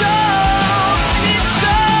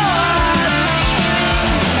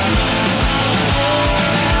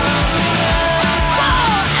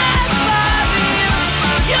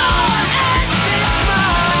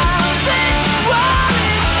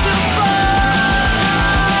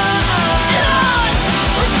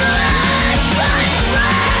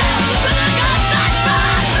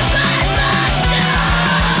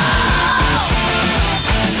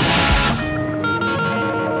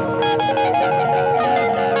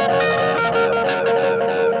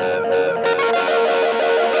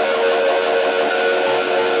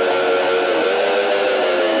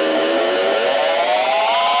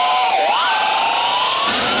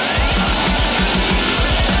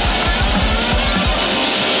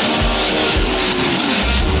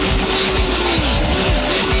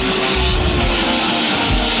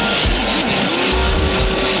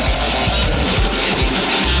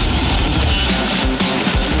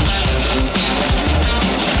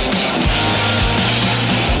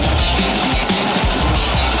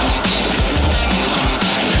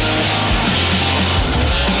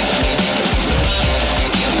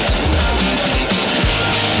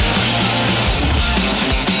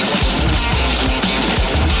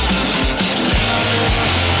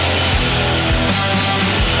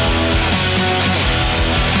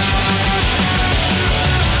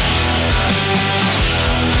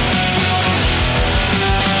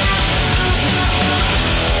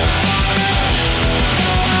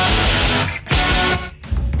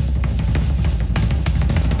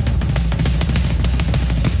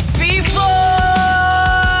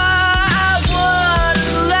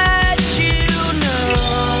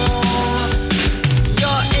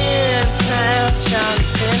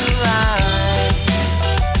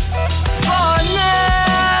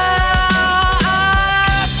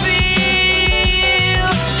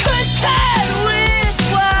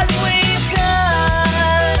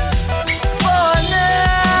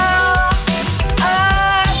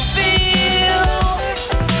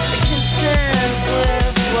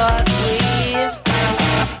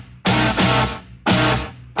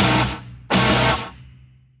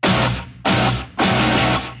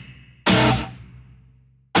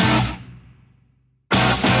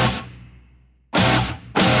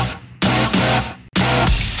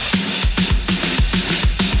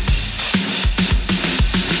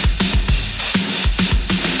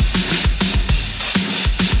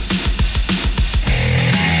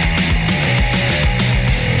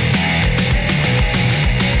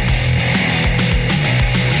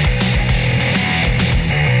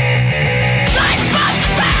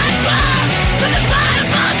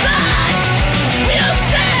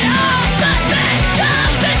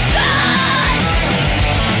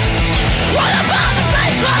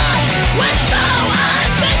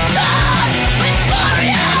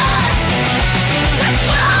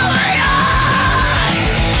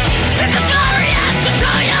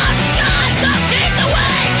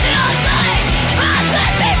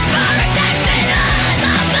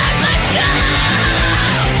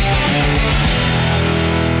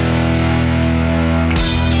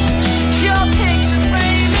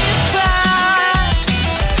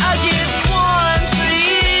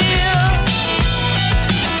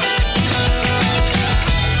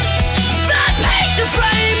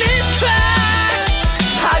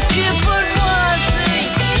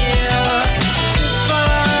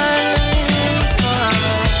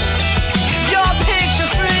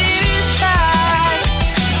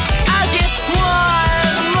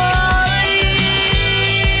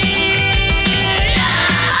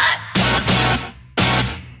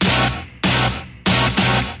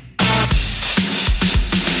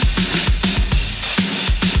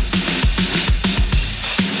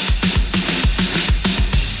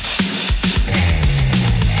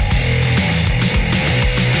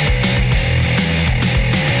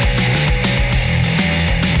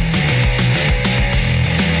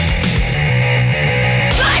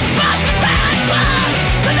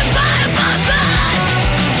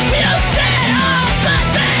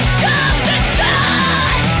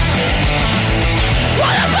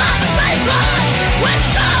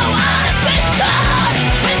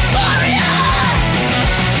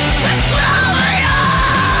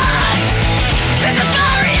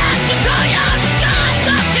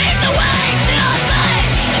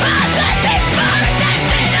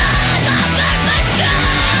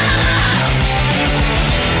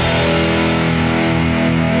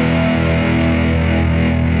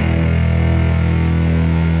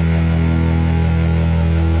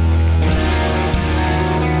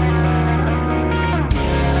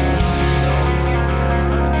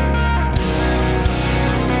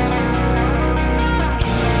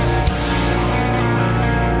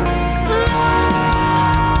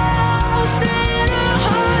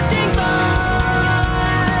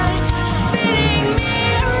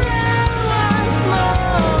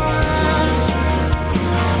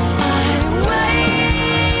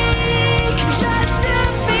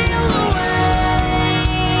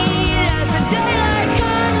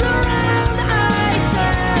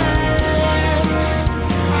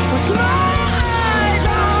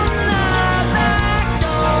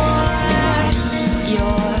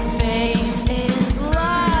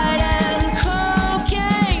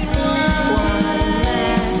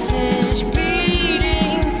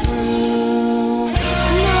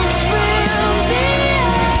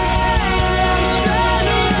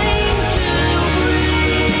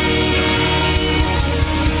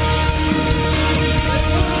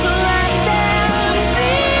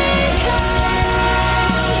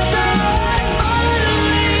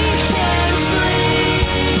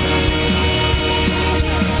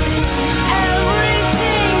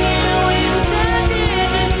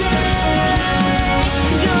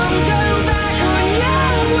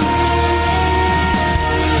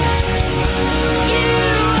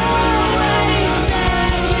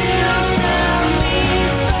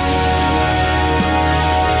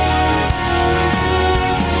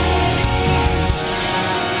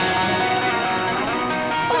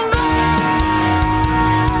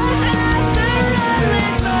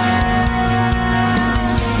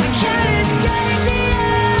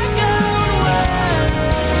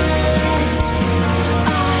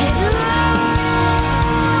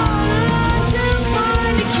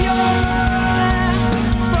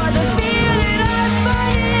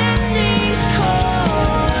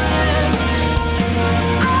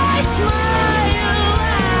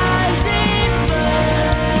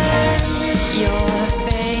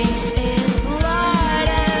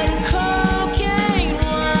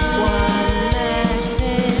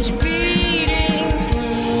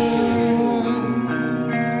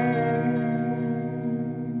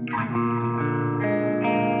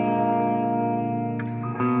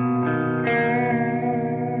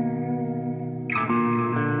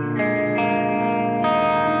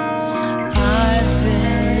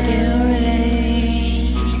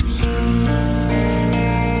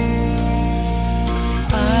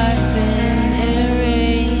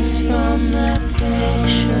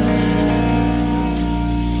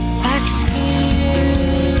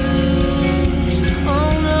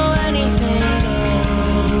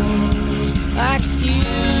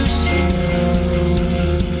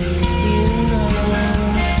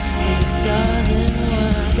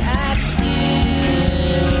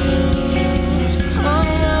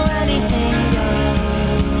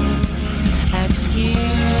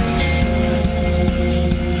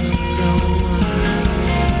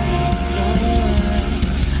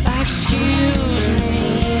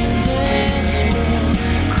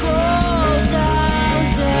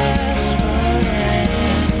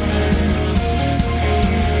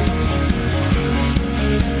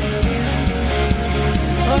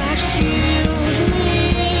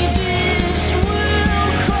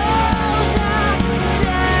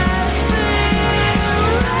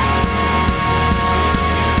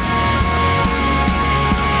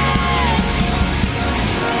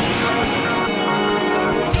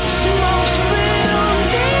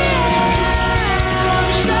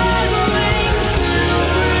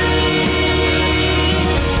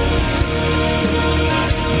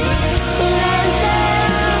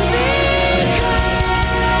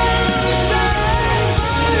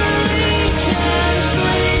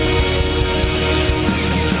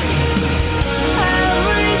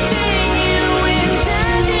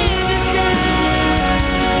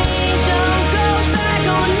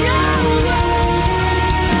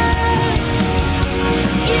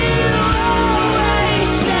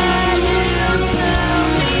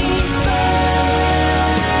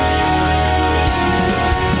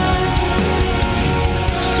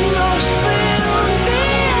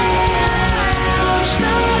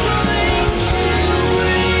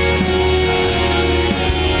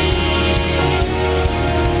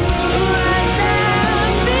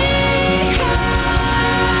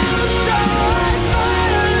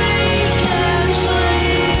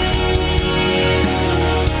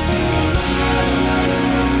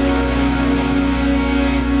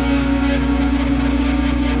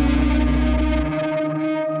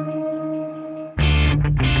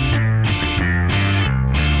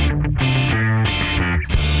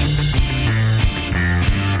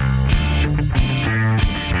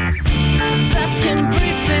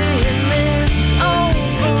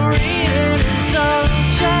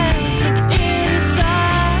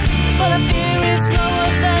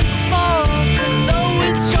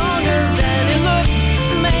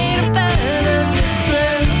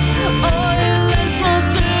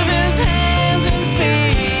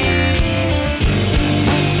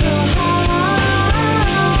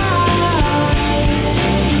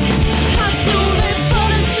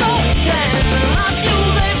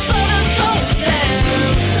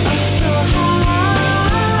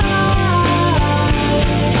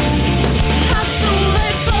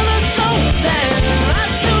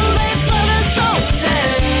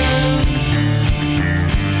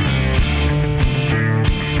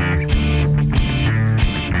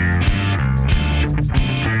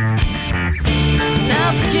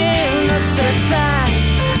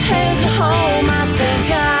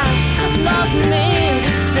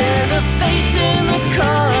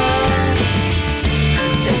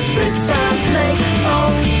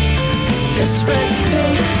 desperate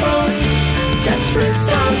people. Desperate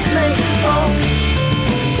times make people.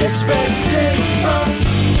 Desperate people.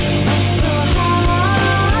 I'm so high.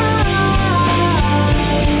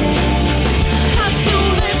 I do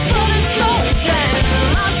live for the soul,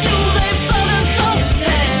 damn. I do live for the soul,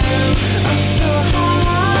 damn. I'm so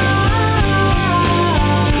high.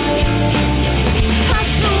 I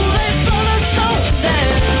do live for the soul,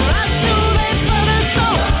 damn. I do live for the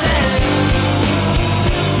soul, damn.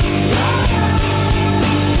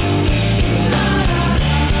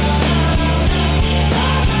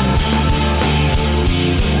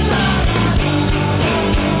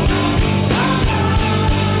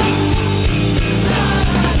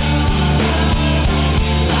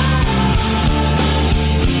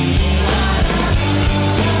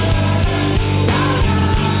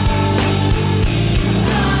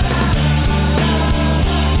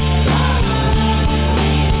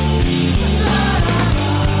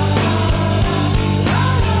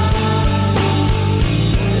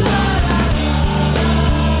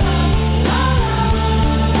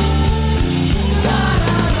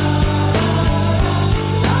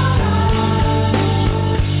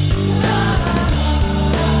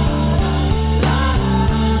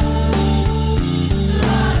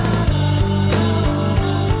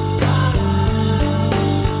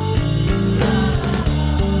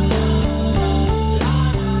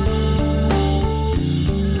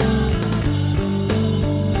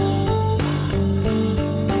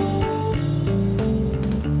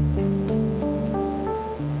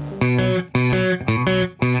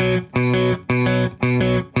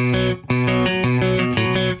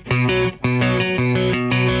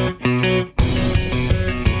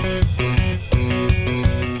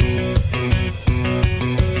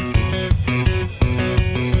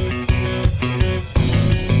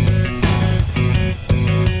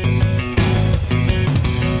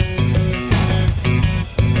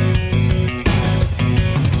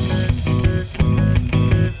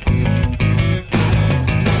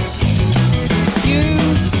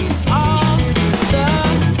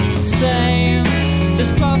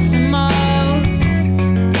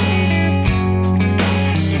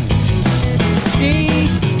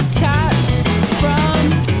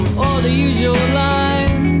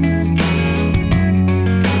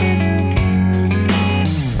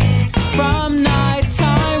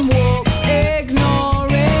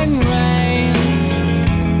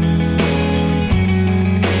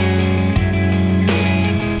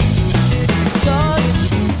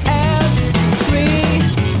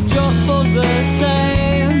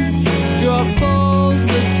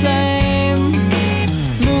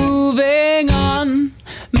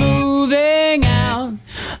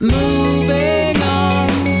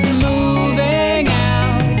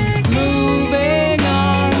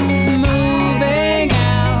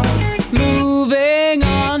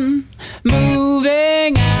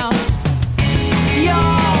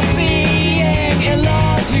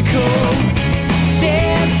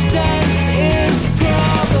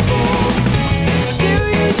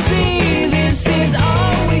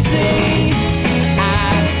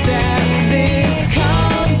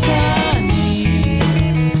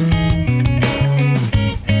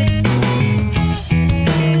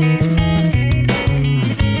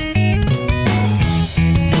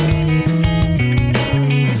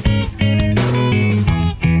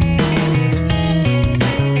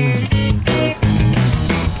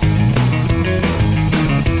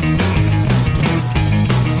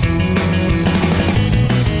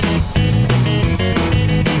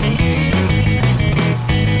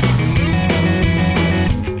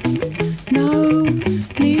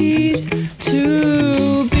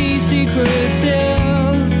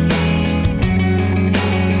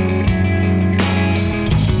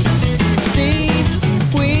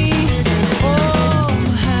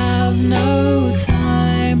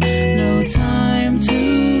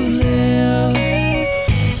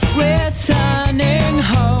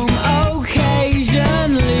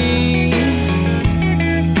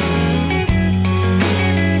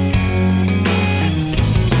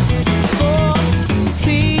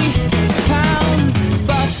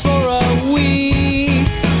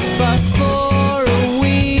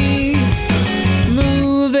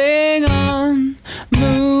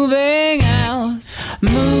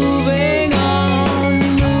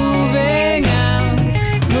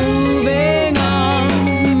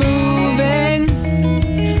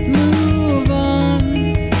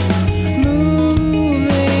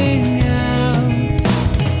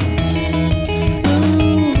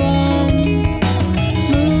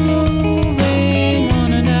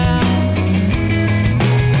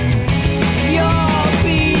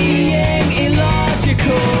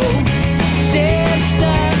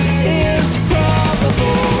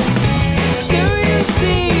 Do you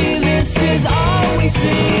see this is all we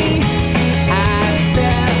see?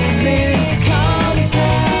 Accept this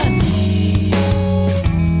company.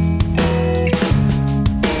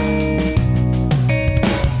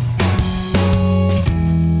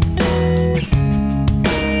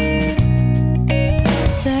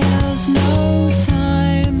 There's no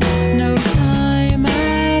time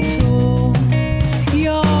at all.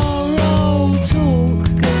 You're all talk,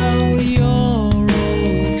 girl, you're all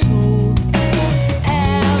talk.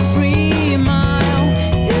 Every mile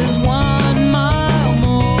is 1 mile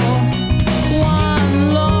more.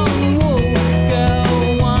 One long walk,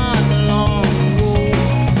 girl, one long walk.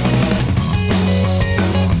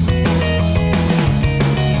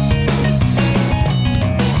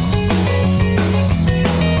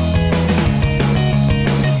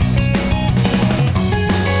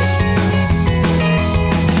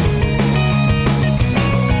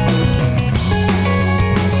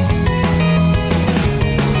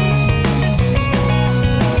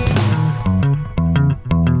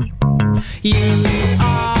 You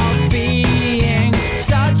are being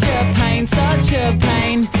such a pain, such a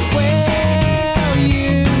pain. Will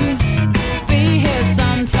you be here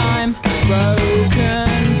sometime?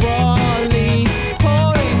 Broken, brawly,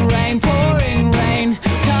 pouring rain,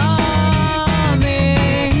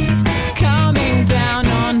 coming down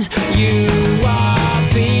on you. Are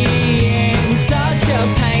being such a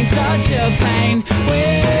pain, such a pain.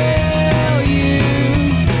 Will you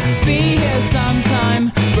be here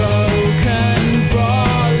sometime? Broken,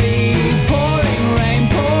 brawly, pouring rain,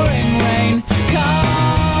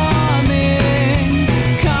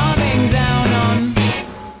 coming down on.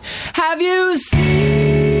 Have you seen?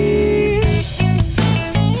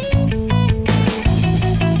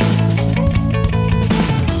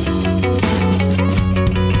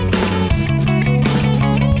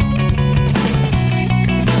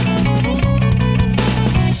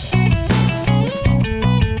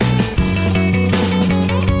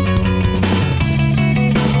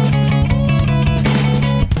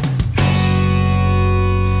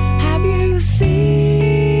 Have you seen?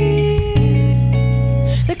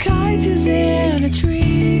 The kite is in a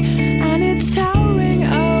tree and it's towering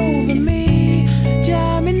over me,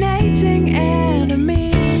 germinating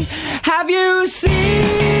enemy. Have you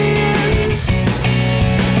seen?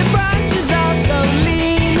 The branches are so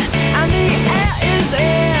lean and the air is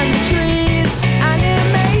in the trees,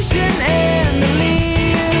 animation in the leaves.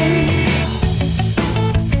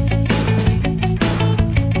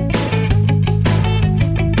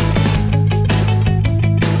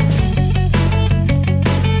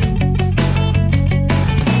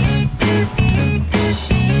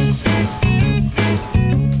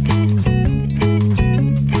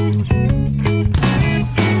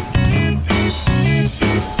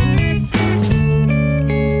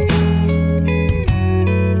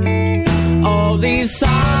 All these silence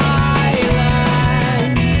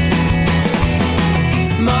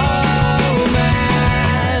moments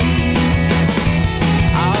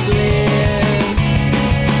of bliss.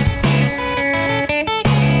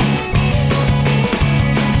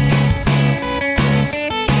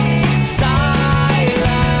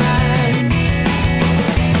 Silence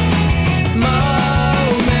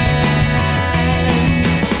moments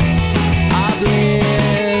of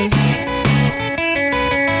bliss.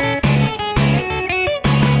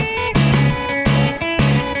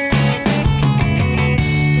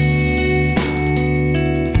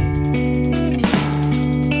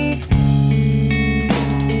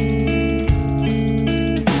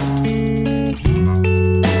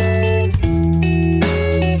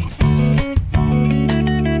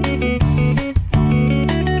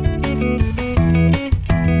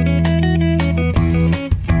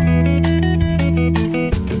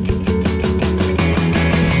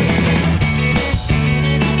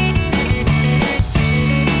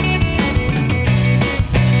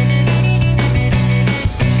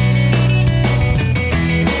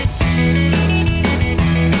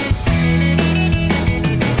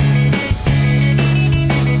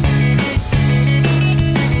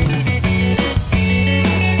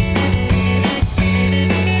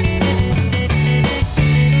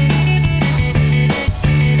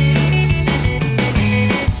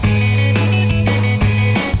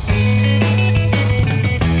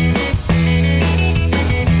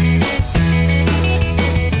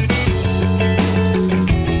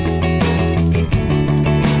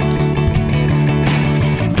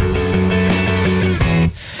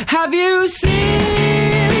 Have you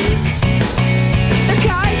seen? The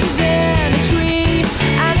kite is in a tree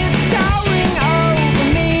and it's towering over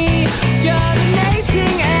me,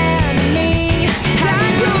 germinating enemy.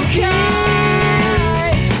 Have you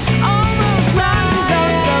kite almost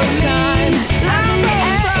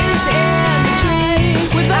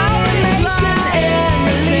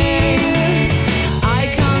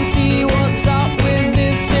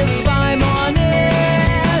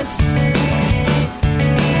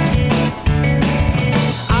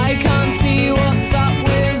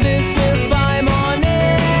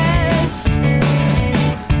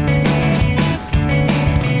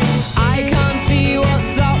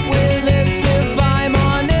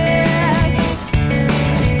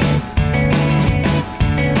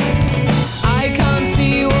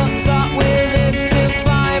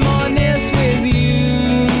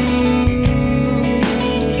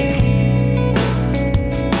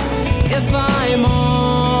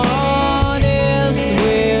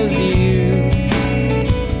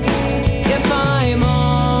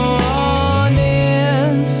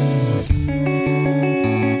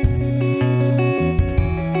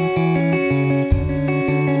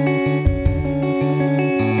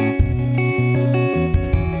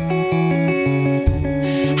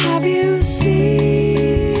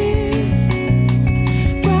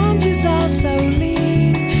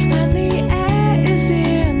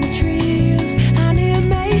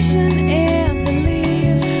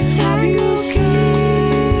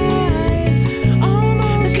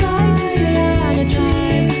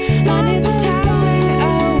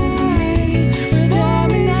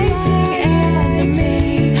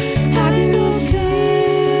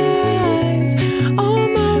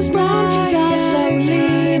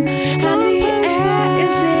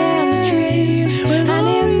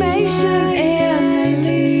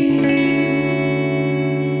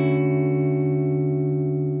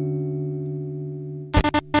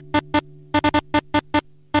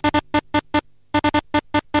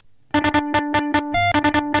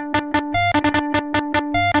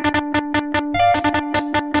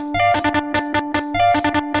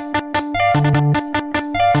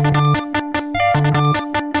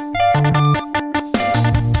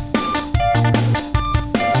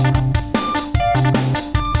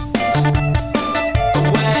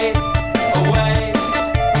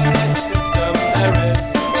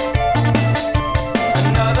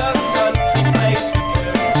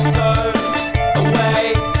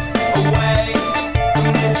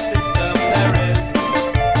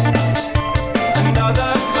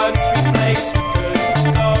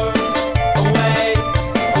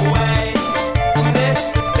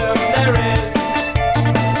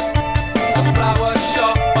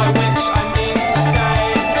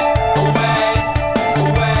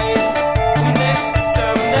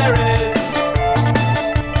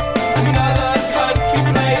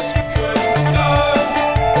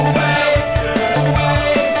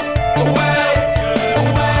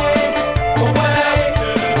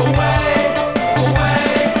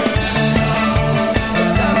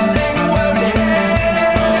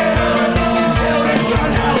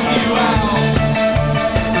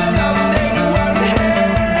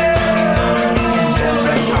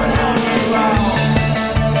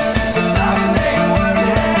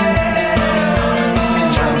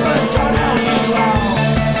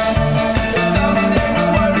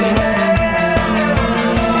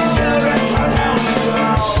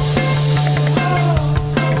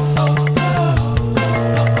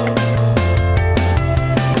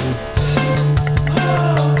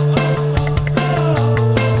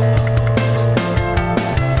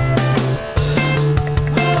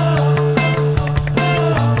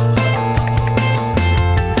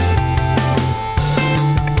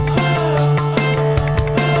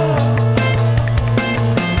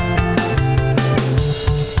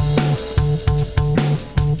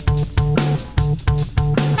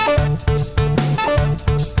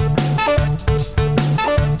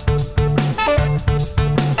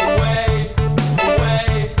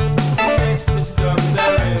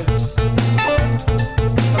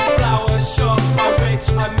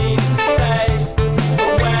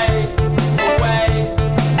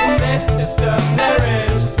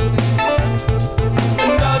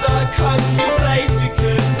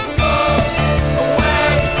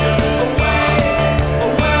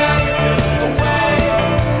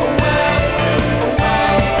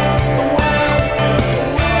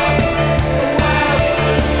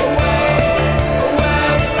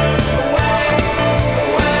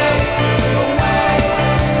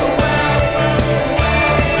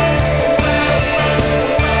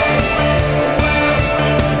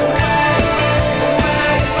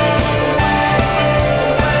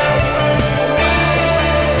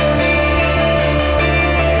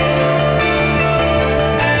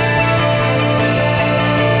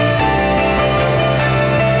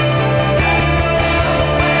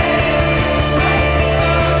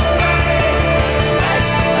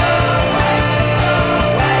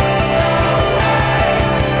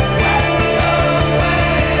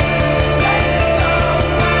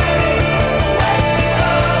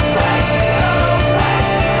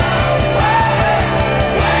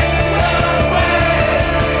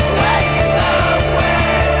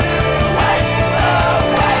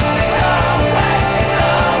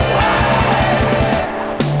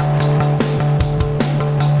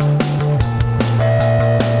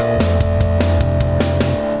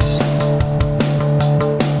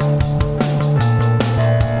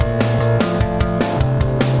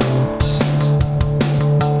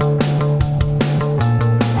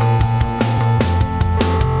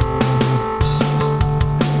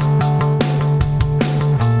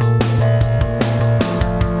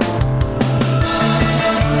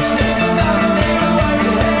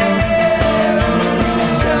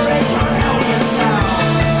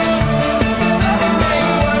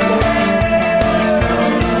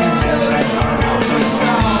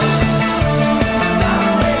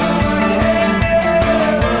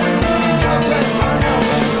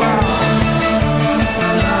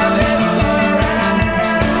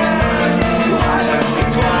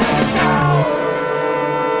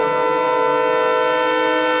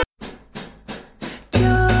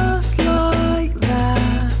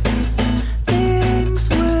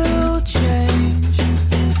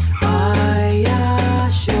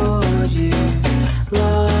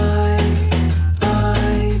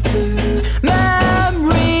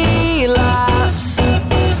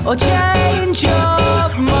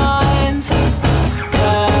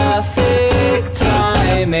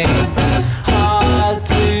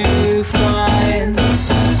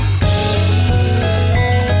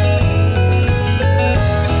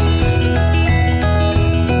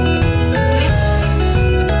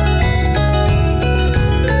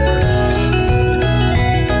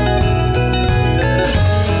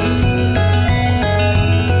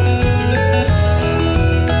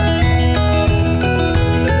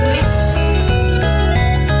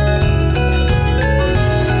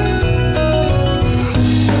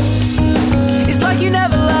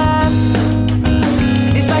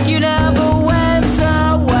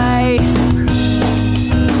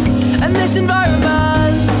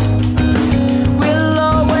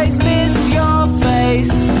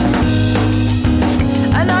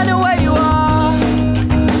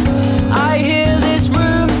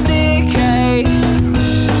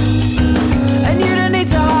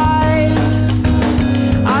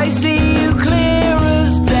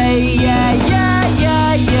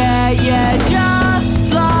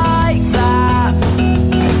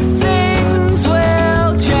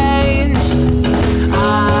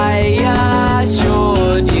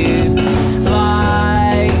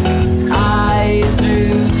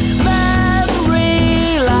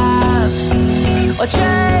or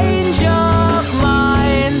change your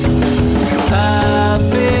mind.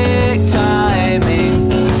 Perfect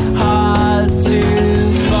timing, hard to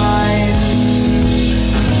find.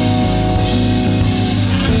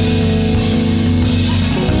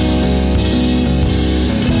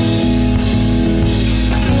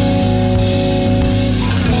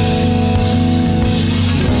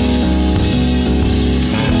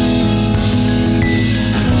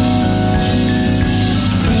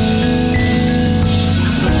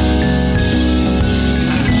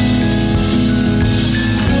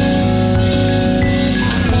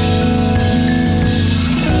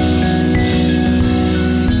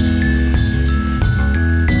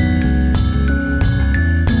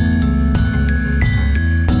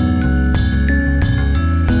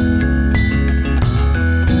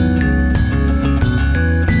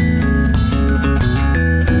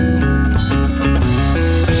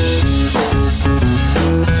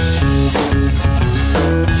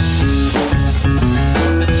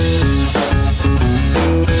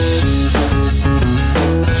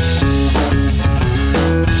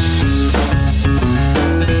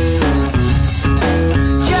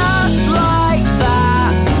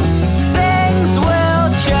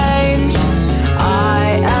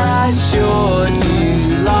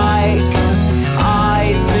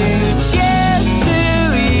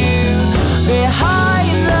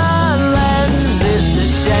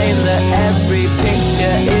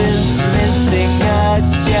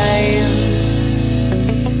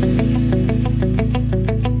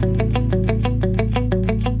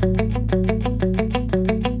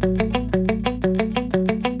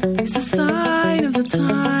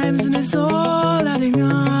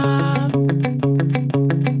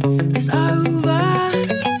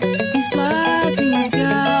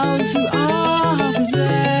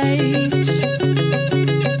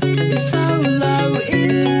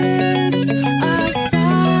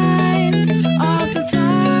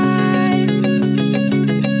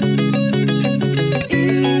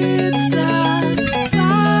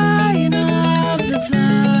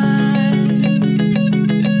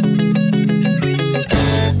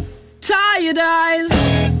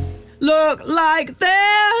 Look like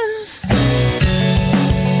this.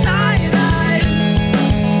 Tired eyes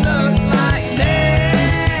look like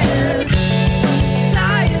this.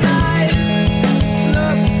 Tired eyes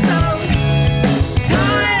look so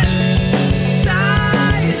tired.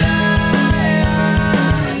 Tired eyes.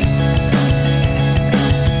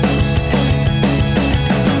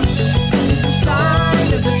 It's a sign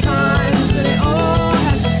of the times that it all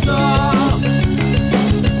has to stop.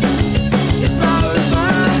 It's over.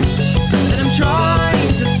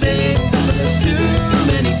 Trying to think, but there's too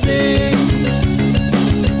many things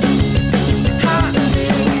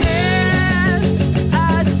happening. It's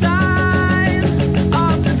a sign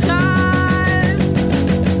of the time.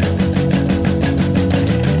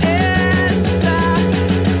 It's a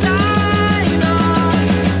sign of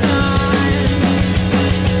the time.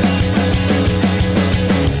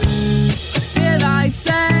 Did I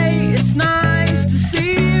say it's nice to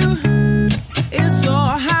see you? It's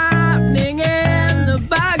all happening in the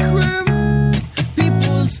back room.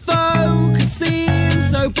 People's focus seems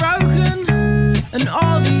so broken, and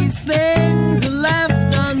all these things are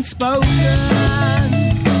left unspoken.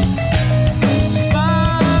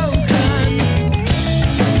 Spoken.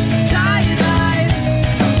 Tired eyes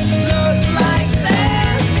look like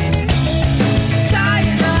this.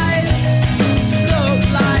 Tired eyes look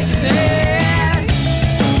like this.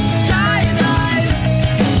 Tired eyes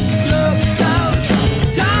look so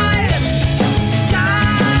tired.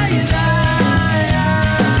 Tired eyes.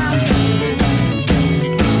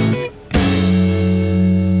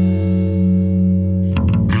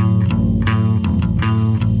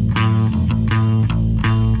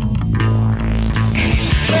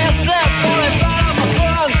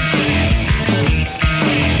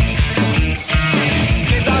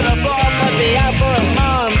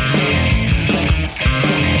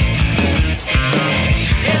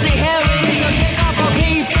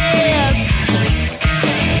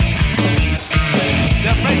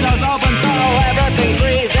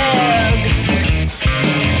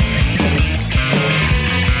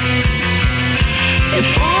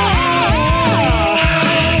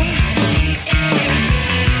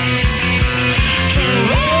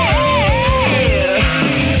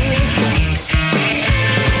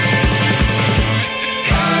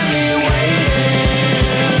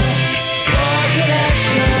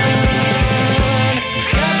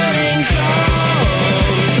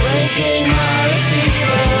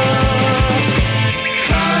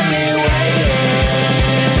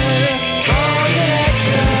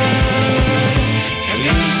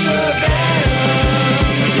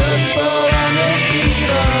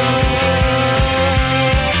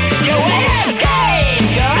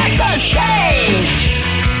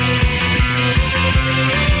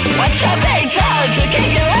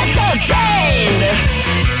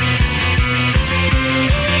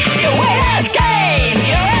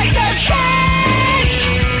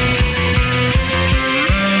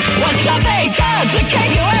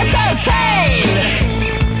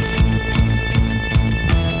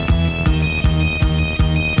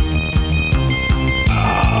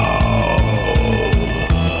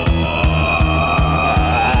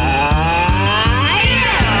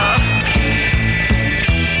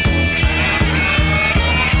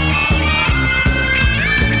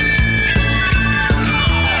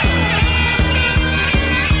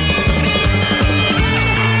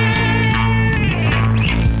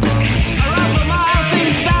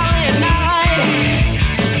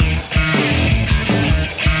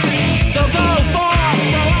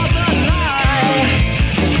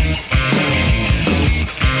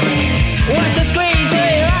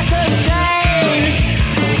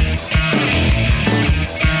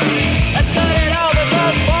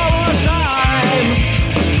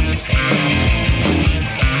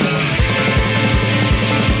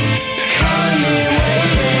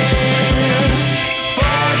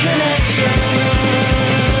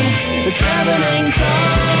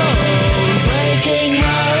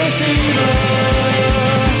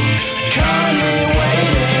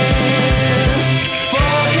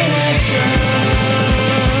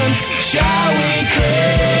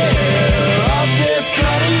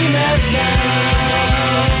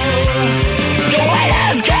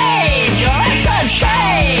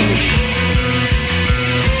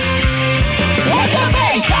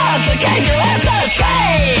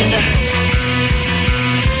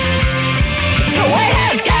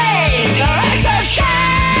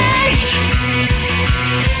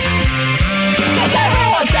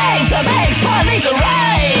 makes my things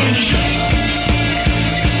arrange.